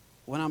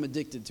when I'm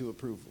addicted to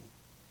approval?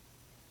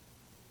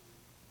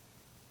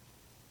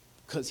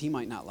 Because he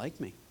might not like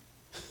me.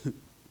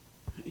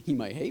 He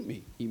might hate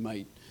me. He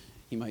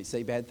might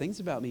say bad things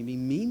about me, be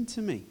mean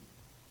to me.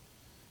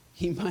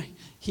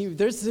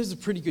 There's a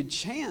pretty good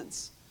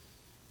chance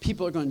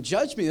people are going to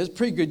judge me. There's a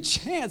pretty good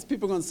chance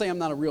people are going to say I'm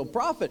not a real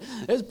prophet.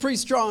 There's a pretty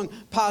strong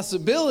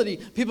possibility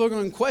people are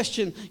going to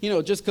question,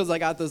 just because I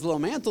got this little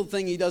mantle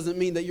thing, he doesn't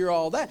mean that you're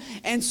all that.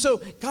 And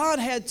so God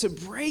had to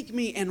break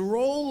me and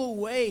roll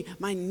away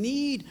my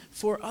need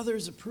for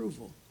others'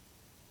 approval.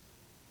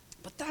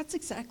 But that's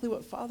exactly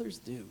what fathers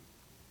do.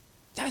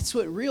 That's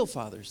what real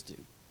fathers do.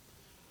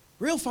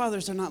 Real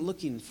fathers are not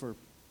looking for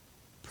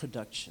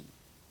production.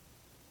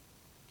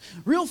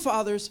 Real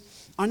fathers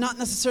are not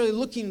necessarily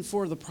looking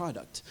for the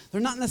product. They're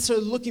not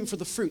necessarily looking for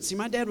the fruit. See,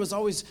 my dad was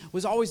always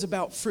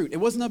about fruit. It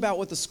wasn't about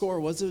what the score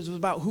was. It was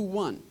about who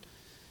won.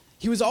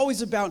 He was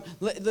always about,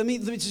 let me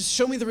just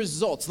show me the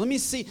results. Let me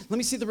see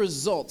the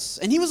results.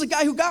 And he was a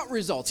guy who got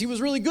results. He was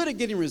really good at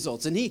getting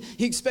results. And he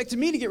expected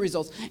me to get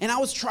results. And I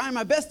was trying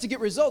my best to get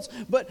results.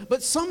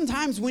 But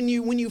sometimes when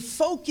you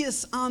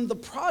focus on the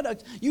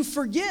product, you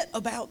forget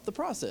about the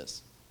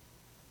process.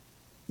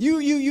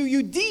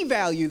 You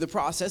devalue the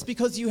process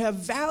because you have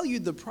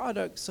valued the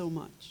product so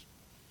much.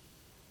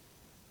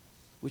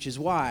 Which is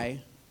why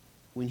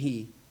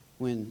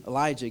when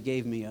Elijah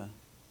gave me a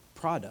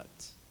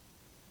product,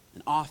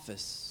 an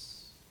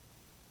office,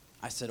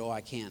 I said,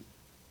 I can't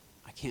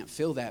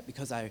fill that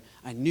because I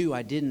knew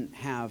I didn't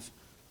have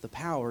the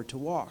power to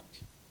walk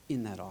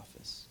in that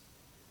office.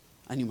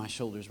 I knew my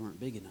shoulders weren't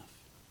big enough.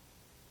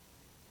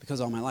 Because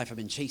all my life I've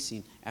been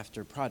chasing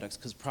after products,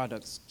 because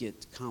products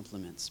get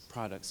compliments,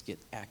 products get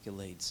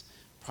accolades,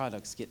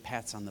 products get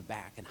pats on the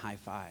back and high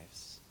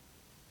fives.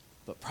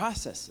 But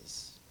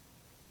processes,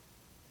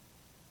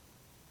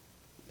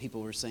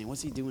 people were saying,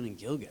 what's he doing in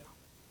Gilgal?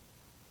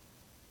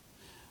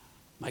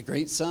 My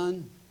great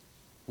son,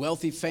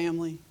 wealthy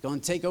family, going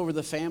to take over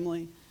the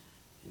family,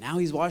 and now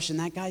he's washing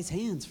that guy's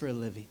hands for a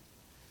living.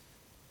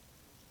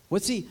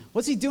 What's he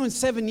doing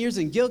 7 years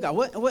in Gilgal?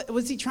 What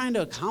was he trying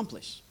to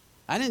accomplish?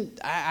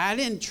 I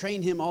didn't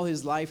train him all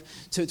his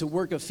life to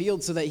work a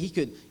field so that he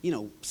could,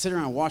 sit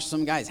around and wash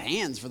some guy's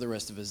hands for the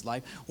rest of his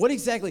life.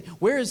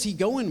 Where is he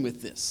going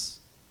with this?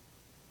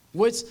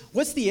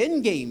 What's the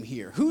end game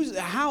here?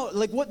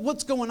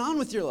 What's going on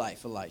with your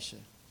life, Elisha?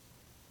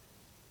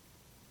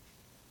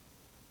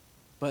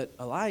 But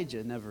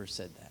Elijah never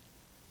said that.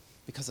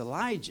 Because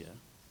Elijah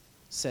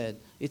said,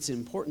 it's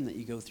important that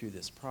you go through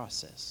this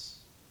process.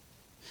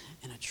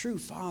 And a true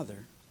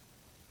father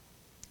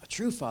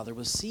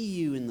will see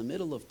you in the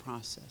middle of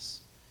process.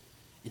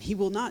 And he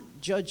will not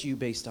judge you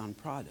based on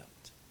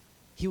product.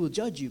 He will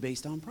judge you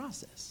based on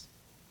process.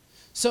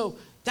 So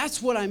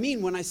that's what I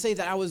mean when I say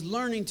that I was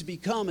learning to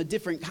become a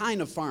different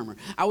kind of farmer.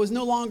 I was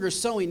no longer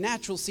sowing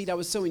natural seed, I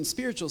was sowing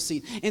spiritual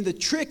seed. And the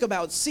trick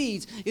about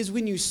seeds is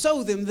when you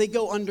sow them, they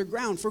go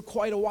underground for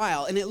quite a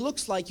while. And it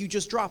looks like you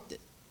just dropped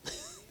it.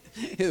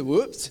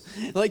 Whoops.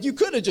 Like you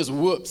could have just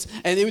whoops,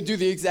 and it would do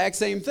the exact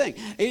same thing.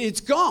 It's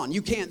gone.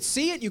 You can't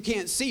see it. You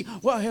can't see,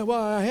 well,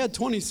 I had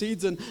 20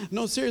 seeds, and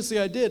no, seriously,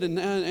 I did,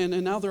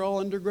 and now they're all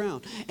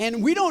underground.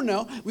 And we don't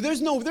know.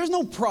 There's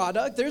no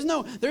product. There's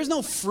no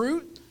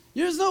fruit.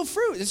 There's no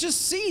fruit. It's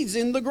just seeds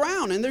in the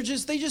ground, and they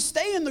just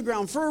stay in the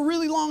ground for a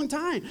really long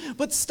time.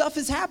 But stuff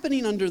is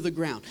happening under the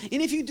ground.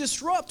 And if you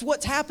disrupt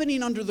what's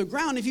happening under the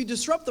ground, if you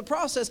disrupt the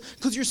process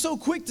because you're so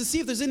quick to see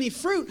if there's any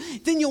fruit,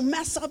 then you'll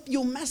mess up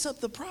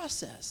the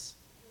process.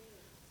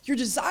 Your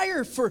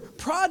desire for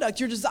product,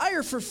 your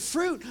desire for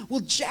fruit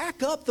will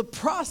jack up the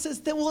process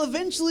that will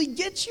eventually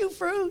get you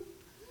fruit.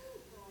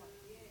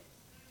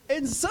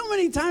 And so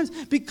many times,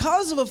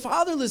 because of a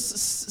fatherless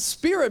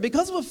spirit,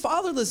 because of a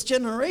fatherless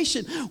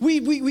generation, we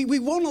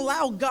won't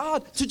allow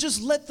God to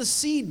just let the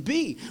seed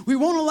be. We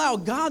won't allow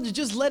God to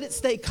just let it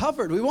stay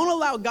covered. We won't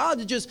allow God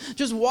to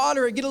just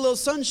water it, get a little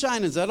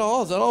sunshine. Is that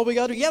all? Is that all we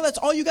got to do? Yeah, that's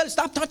all you got to.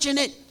 Stop touching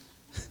it.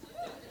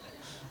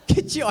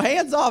 Get your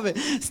hands off it.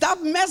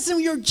 Stop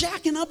messing. You're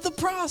jacking up the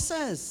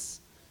process.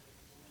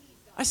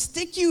 I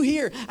stick you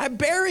here. I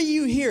bury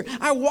you here.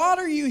 I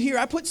water you here.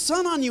 I put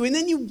sun on you. And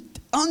then you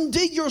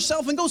undig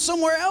yourself and go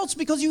somewhere else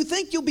because you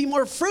think you'll be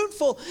more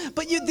fruitful.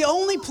 But the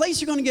only place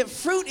you're going to get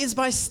fruit is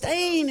by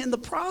staying in the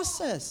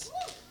process.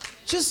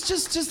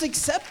 Just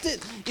accept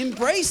it.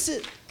 Embrace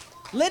it.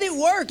 Let it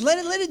work. Let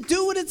it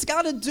do what it's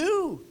got to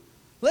do.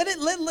 Let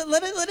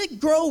it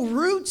grow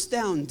roots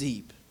down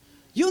deep.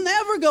 You'll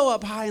never go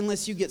up high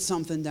unless you get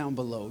something down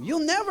below.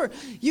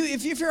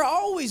 If you're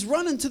always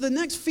running to the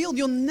next field,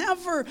 you'll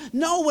never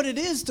know what it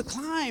is to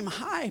climb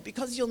high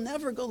because you'll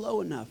never go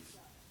low enough.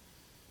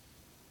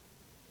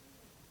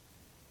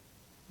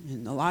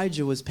 And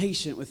Elijah was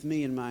patient with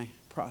me in my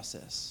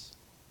process.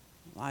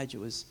 Elijah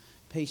was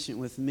patient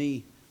with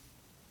me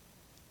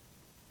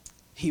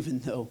even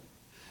though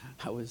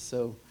I was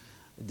so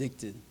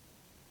addicted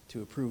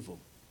to approval.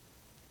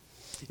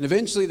 And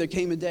eventually there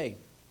came a day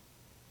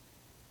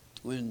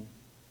when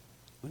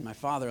my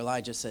father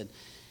Elijah said,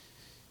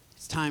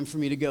 it's time for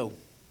me to go.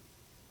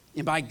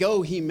 And by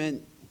go, he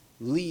meant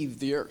leave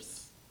the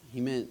earth.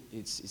 He meant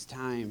it's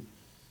time,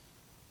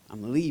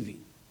 I'm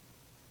leaving.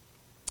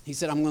 He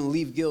said, I'm going to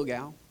leave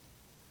Gilgal.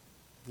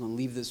 I'm going to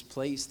leave this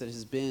place that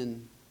has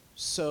been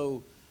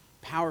so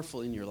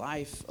powerful in your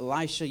life.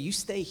 Elisha, you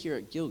stay here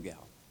at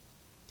Gilgal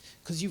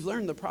because you've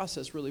learned the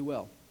process really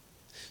well.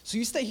 So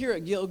you stay here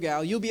at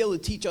Gilgal. You'll be able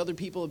to teach other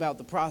people about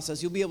the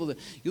process. You'll be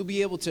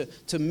able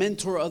to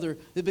mentor other.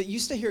 But you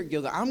stay here at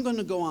Gilgal. I'm going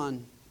to go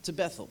on to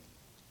Bethel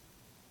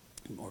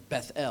or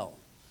Bethel.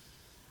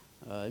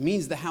 It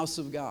means the house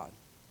of God.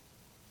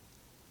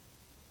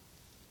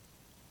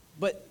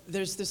 But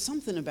there's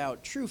something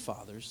about true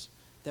fathers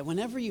that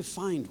whenever you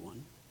find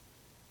one,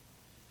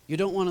 you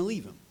don't want to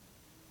leave him.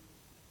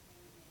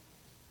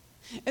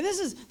 And this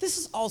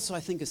is also, I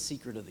think, a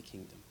secret of the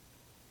kingdom.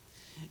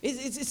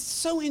 It's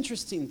so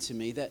interesting to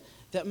me that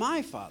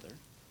my father,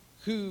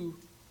 who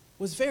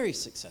was very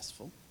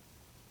successful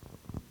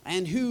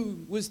and who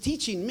was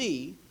teaching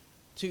me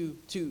to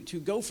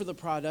go for the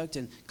product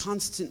and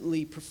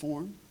constantly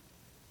perform,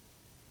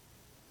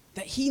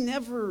 that he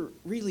never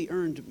really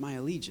earned my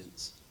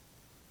allegiance.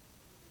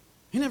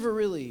 He never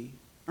really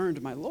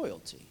earned my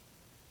loyalty.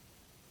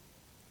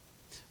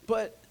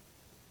 But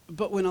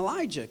when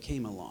Elijah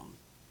came along,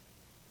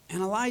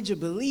 and Elijah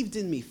believed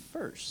in me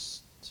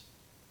first,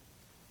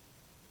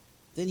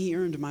 then he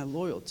earned my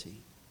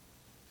loyalty.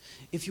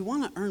 If you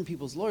want to earn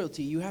people's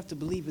loyalty, you have to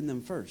believe in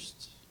them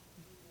first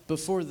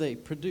before they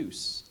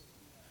produce.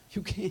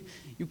 You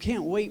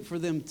can't wait for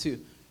them to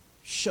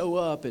show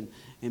up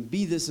and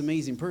be this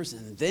amazing person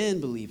and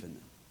then believe in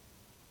them.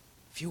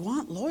 If you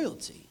want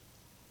loyalty,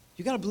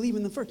 you got to believe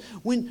in them first.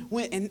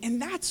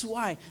 And that's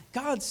why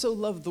God so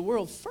loved the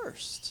world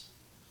first,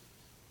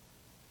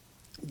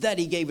 that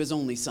he gave his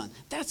only son.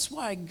 That's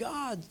why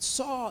God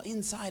saw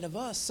inside of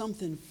us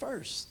something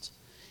first.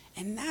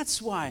 And that's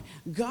why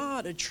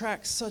God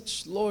attracts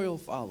such loyal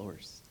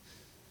followers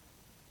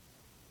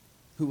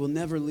who will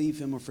never leave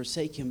him or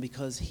forsake him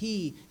because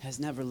he has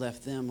never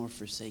left them or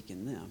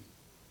forsaken them.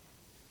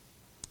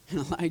 And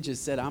Elijah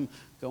said, I'm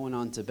going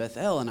on to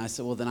Bethel. And I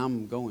said, well, then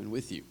I'm going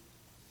with you.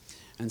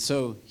 And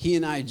so he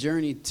and I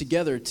journeyed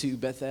together to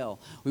Bethel.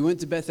 We went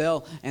to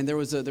Bethel, and there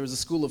was a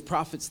school of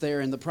prophets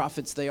there, and the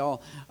prophets, they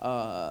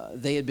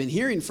had been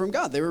hearing from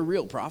God. They were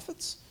real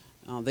prophets.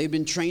 They'd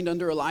been trained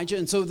under Elijah.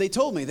 And so they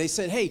told me, they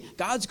said, hey,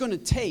 God's going to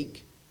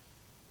take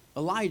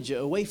Elijah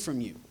away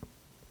from you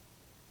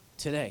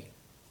today.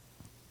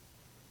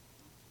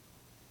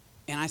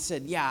 And I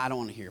said, yeah, I don't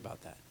want to hear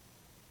about that.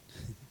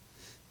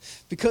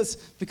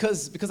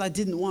 because I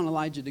didn't want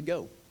Elijah to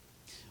go.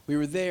 We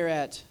were there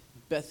at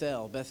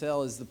Bethel.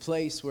 Bethel is the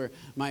place where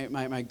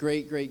my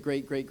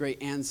great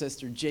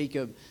ancestor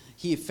Jacob,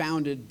 he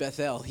founded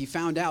Bethel. He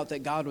found out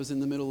that God was in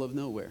the middle of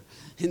nowhere.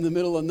 In the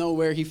middle of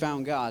nowhere, he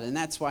found God, and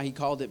that's why he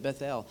called it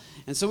Bethel.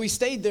 And so we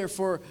stayed there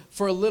for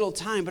a little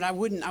time, but I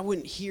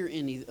wouldn't hear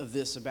any of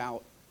this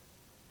about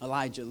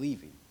Elijah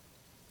leaving.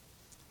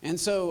 And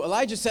so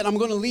Elijah said, I'm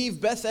going to leave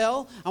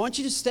Bethel. I want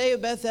you to stay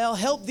at Bethel.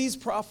 Help these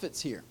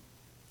prophets here.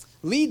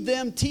 Lead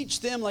them,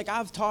 teach them like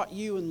I've taught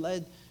you and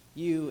led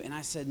you. And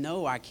I said,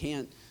 no, I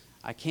can't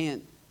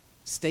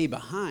stay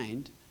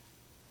behind.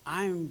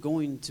 I'm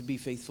going to be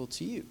faithful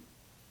to you.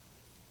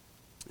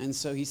 And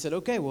so he said,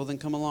 okay, well then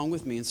come along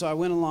with me. And so I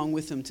went along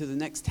with him to the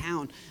next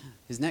town.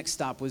 His next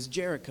stop was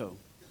Jericho.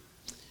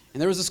 And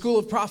there was a school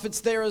of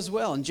prophets there as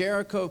well. And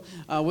Jericho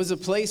was a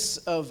place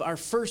of our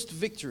first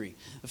victory.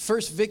 The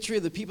first victory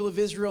of the people of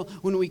Israel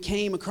when we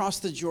came across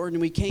the Jordan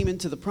and we came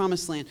into the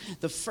promised land.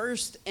 The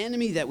first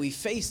enemy that we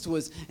faced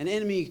was an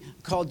enemy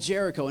called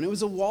Jericho. And it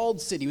was a walled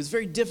city. It was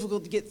very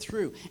difficult to get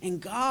through. And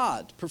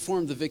God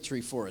performed the victory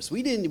for us.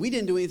 We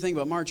didn't do anything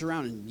but march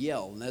around and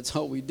yell. And that's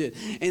all we did.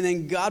 And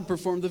then God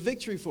performed the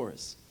victory for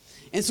us.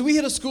 And so we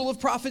had a school of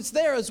prophets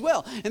there as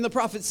well. And the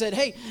prophet said,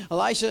 hey,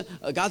 Elisha,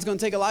 God's going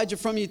to take Elijah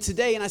from you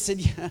today. And I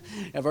said, yeah,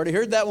 I've already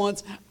heard that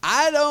once.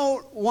 I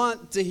don't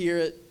want to hear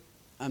it.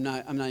 I'm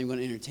not even going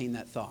to entertain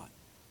that thought.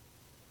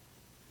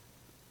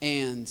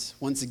 And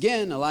once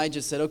again,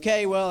 Elijah said,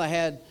 okay, well, I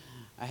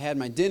had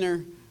my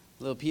dinner,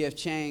 a little P.F.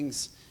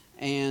 Chang's,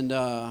 and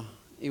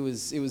it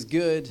was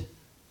good.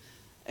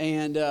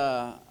 And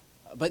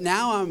but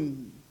now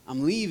I'm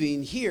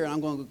leaving here, and I'm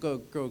going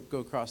to go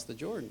across the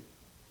Jordan.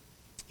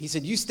 He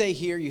said, you stay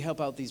here, you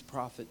help out these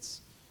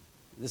prophets.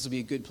 This will be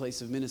a good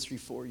place of ministry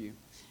for you.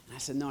 And I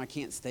said, no, I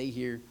can't stay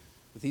here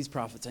with these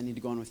prophets. I need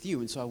to go on with you.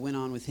 And so I went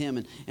on with him.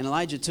 And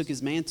Elijah took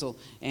his mantle,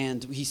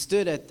 and he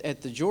stood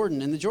at the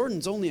Jordan. And the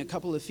Jordan's only a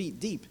couple of feet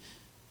deep.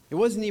 It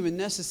wasn't even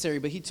necessary,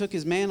 but he took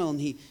his mantle, and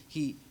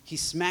he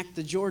smacked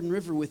the Jordan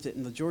River with it,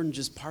 and the Jordan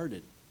just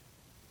parted.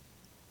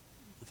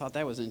 I thought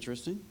that was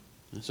interesting.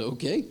 I said,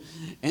 okay.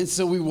 And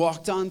so we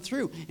walked on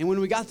through. And when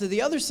we got to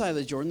the other side of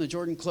the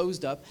Jordan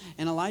closed up.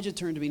 And Elijah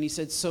turned to me and he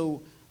said,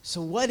 so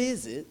what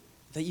is it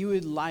that you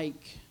would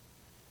like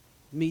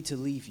me to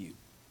leave you?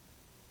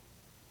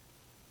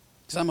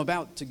 Because I'm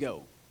about to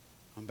go.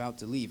 I'm about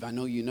to leave. I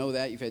know you know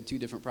that. You've had 2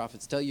 different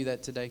prophets tell you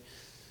that today.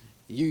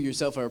 You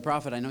yourself are a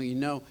prophet. I know you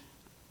know.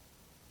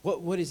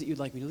 What is it you'd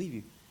like me to leave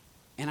you?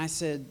 And I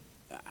said,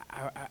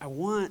 I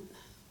want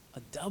a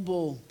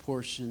double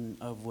portion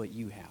of what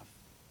you have.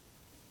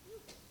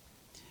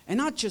 And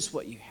not just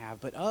what you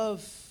have, but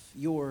of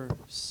your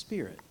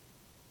spirit.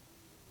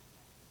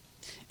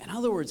 In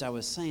other words, I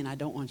was saying, I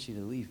don't want you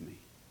to leave me.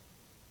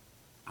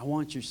 I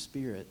want your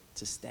spirit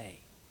to stay.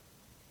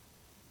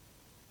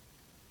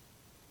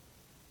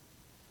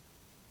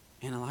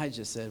 And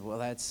Elijah said, well,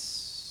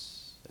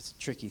 that's a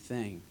tricky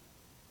thing.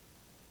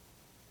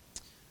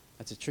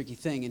 That's a tricky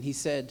thing. And he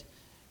said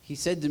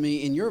to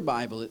me, in your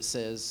Bible it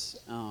says,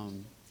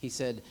 he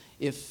said,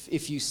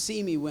 if you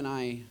see me when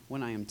I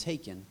am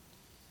taken,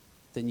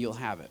 then you'll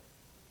have it.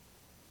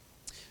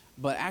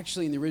 But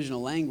actually in the original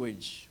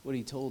language, what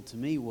he told to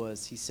me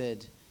was, he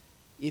said,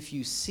 if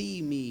you see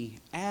me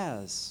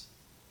as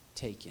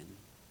taken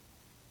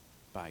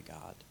by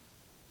God,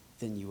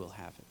 then you will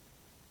have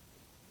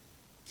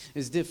it.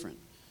 It's different.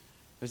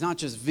 It's not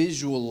just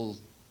visual.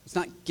 It's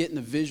not getting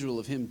a visual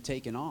of him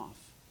taken off,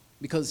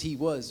 because he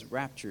was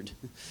raptured.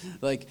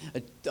 Like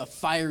a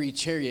fiery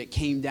chariot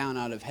came down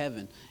out of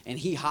heaven, and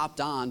he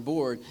hopped on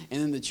board, and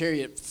then the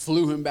chariot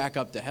flew him back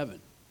up to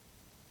heaven.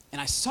 And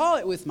I saw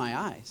it with my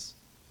eyes.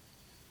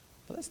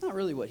 But that's not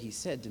really what he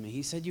said to me.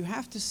 He said, you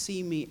have to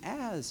see me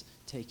as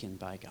taken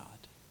by God.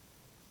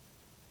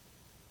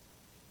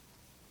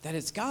 That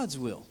it's God's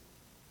will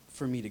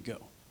for me to go.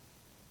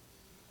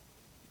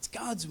 It's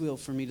God's will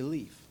for me to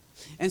leave.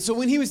 And so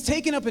when he was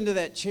taken up into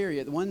that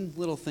chariot, one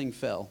little thing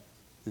fell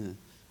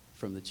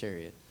from the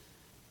chariot,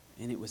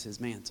 and it was his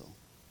mantle.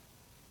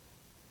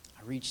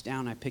 I reached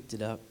down, I picked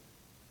it up.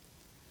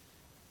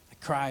 I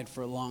cried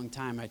for a long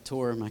time. I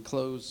tore my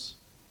clothes.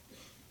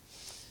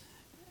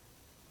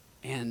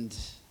 And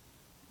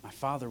my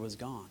father was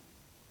gone.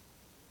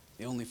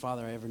 The only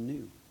father I ever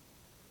knew.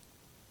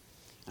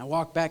 I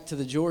walked back to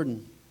the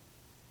Jordan.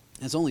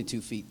 It's only 2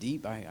 feet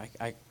deep.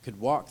 I could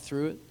walk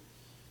through it.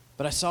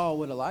 But I saw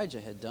what Elijah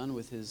had done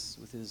with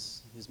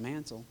his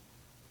mantle.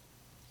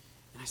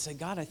 And I said,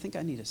 God, I think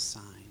I need a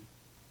sign.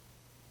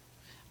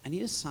 I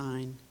need a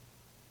sign.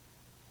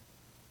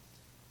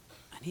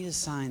 I need a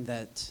sign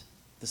that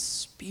the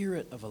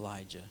spirit of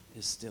Elijah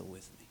is still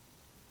with me.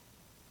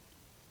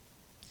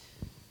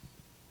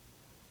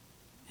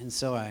 And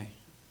so I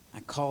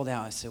called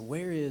out. I said,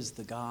 where is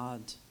the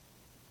God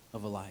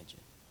of Elijah?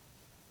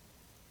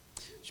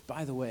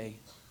 which,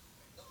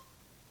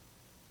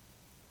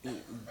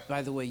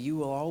 by the way, you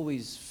will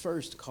always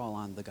first call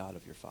on the God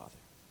of your father.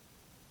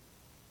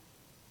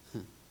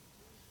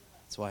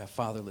 That's why a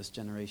fatherless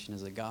generation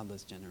is a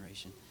godless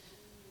generation.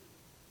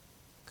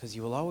 Because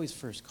you will always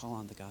first call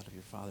on the God of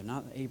your father.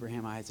 Not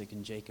Abraham, Isaac,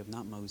 and Jacob,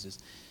 not Moses,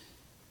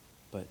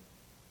 but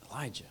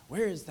Elijah.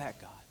 Where is that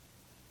God?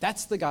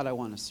 That's the God I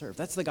want to serve.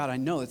 That's the God I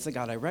know. That's the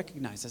God I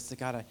recognize. That's the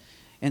God I...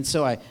 And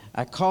so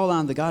I call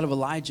on the God of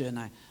Elijah, and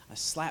I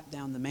slap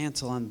down the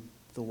mantle on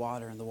the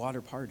water, and the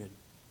water parted.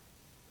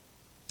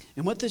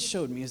 And what this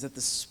showed me is that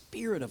the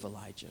spirit of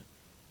Elijah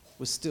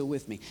was still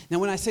with me. Now,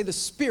 when I say the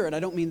spirit, I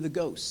don't mean the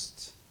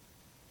ghost.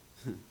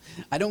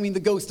 I don't mean the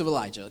ghost of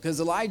Elijah, because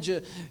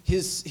Elijah,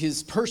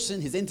 his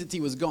person, his entity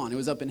was gone. It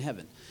was up in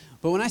heaven.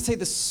 But when I say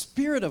the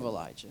spirit of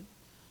Elijah,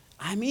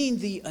 I mean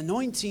the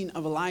anointing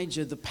of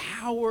Elijah, the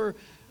power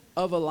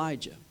of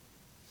Elijah.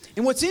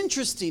 And what's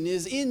interesting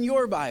is in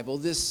your Bible,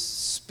 this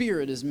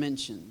spirit is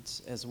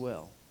mentioned as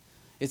well.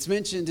 It's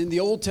mentioned in the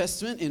Old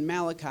Testament in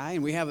Malachi,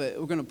 and we're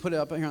going to put it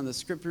up here on the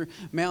scripture,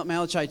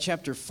 Malachi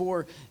chapter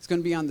 4. It's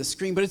going to be on the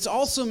screen. But it's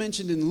also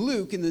mentioned in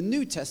Luke in the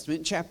New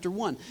Testament, chapter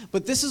 1.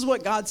 But this is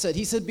what God said.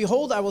 He said,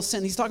 behold, I will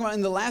send. He's talking about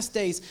in the last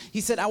days.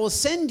 He said, I will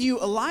send you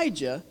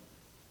Elijah.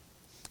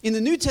 In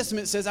the New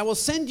Testament, it says, I will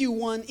send you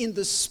one in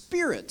the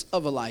spirit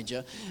of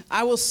Elijah.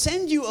 I will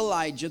send you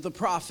Elijah, the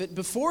prophet,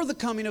 before the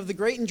coming of the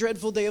great and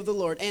dreadful day of the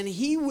Lord. And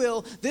he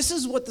will, this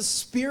is what the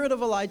spirit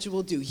of Elijah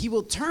will do. He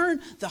will turn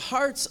the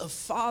hearts of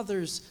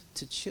fathers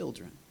to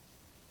children,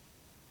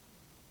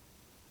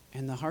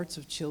 and the hearts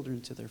of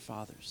children to their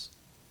fathers.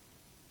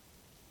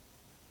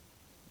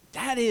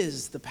 That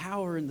is the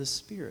power and the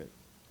spirit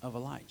of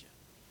Elijah.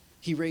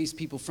 He raised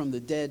people from the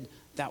dead.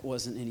 That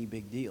wasn't any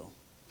big deal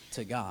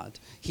to God.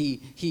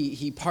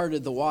 He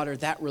parted the water.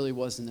 That really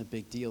wasn't a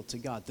big deal to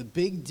God. The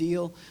big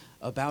deal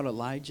about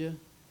Elijah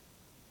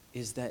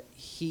is that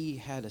he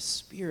had a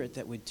spirit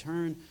that would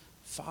turn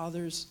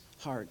fathers'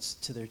 hearts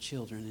to their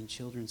children and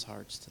children's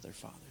hearts to their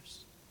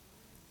fathers.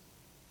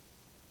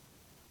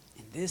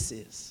 And this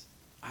is,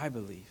 I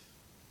believe,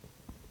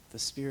 the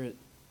spirit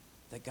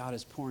that God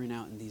is pouring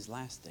out in these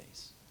last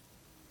days.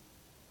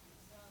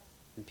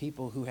 And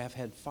people who have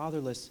had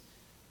fatherless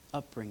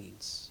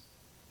upbringings,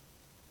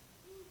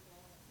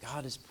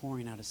 God is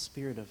pouring out a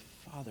spirit of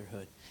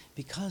fatherhood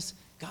because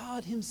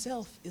God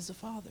himself is a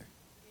father.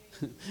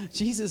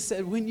 Jesus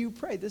said, when you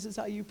pray, this is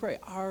how you pray,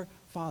 our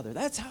Father.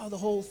 That's how the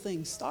whole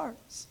thing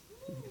starts.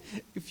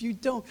 If you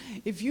don't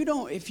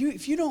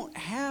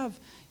have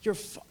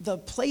the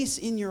place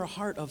in your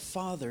heart of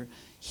Father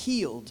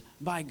healed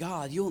by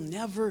God, you'll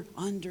never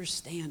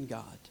understand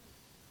God.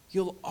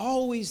 You'll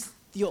always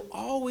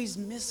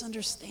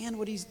misunderstand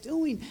what he's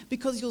doing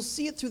because you'll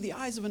see it through the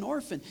eyes of an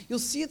orphan. You'll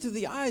see it through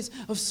the eyes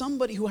of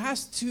somebody who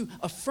has to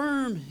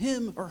affirm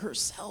him or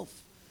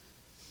herself.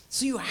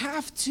 So you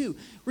have to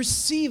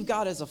receive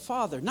God as a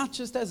father, not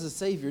just as a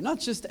savior, not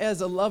just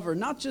as a lover,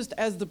 not just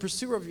as the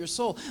pursuer of your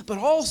soul, but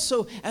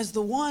also as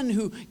the one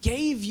who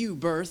gave you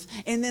birth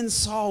and then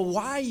saw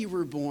why you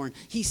were born.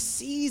 He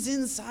sees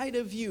inside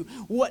of you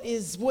what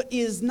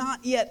is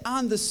not yet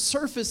on the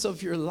surface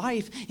of your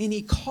life, and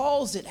he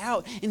calls it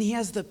out, and he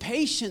has the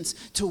patience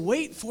to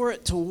wait for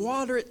it, to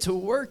water it, to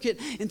work it,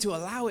 and to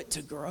allow it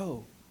to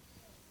grow.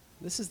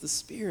 This is the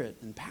spirit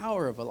and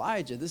power of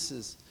Elijah. This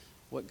is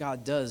what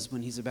God does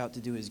when he's about to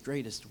do his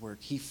greatest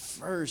work. He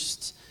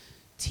first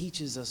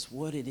teaches us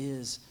what it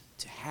is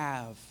to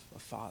have a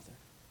father.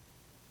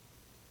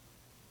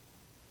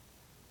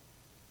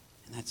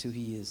 And that's who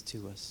he is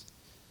to us.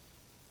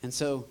 And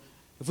so,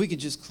 if we could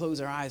just close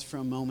our eyes for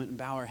a moment and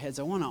bow our heads,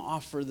 I want to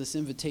offer this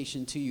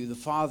invitation to you. The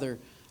Father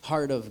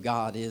heart of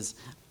God is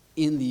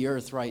in the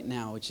earth right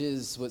now, which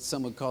is what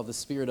some would call the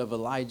spirit of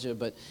Elijah,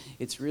 but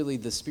it's really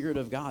the spirit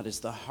of God. It's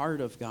the heart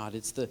of God.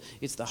 It's the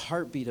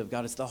heartbeat of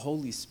God. It's the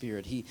Holy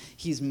Spirit.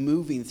 He's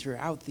moving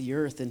throughout the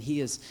earth, and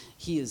he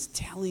is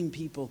telling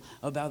people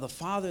about the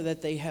Father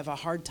that they have a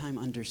hard time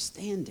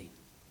understanding.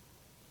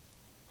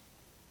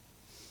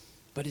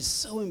 But it's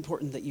so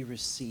important that you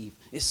receive.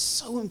 It's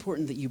so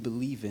important that you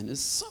believe in.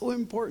 It's so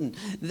important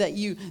that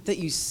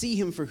you see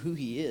him for who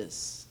he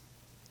is.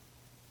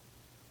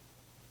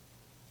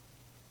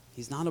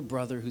 He's not a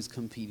brother who's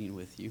competing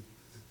with you.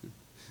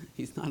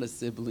 He's not a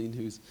sibling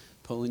who's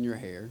pulling your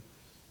hair.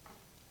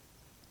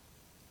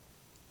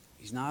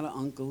 He's not an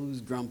uncle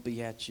who's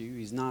grumpy at you.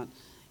 He's not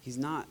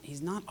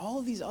all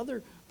of these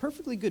other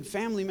perfectly good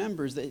family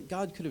members that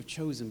God could have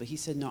chosen. But he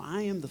said, no,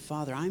 I am the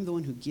Father. I'm the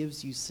one who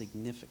gives you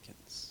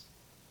significance.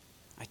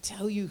 I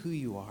tell you who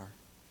you are.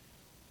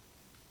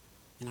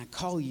 And I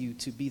call you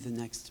to be the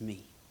next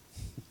me.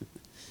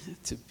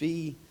 To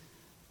be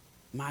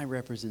my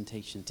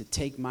representation, to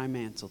take my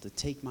mantle, to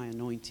take my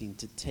anointing,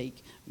 to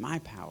take my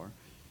power,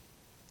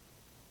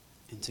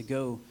 and to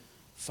go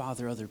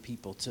father other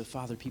people, to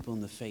father people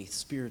in the faith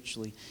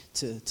spiritually,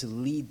 to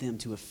lead them,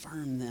 to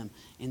affirm them,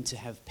 and to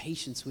have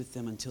patience with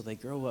them until they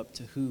grow up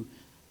to who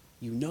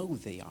you know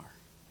they are.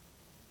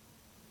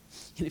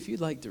 And if you'd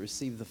like to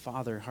receive the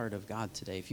Father heart of God today, if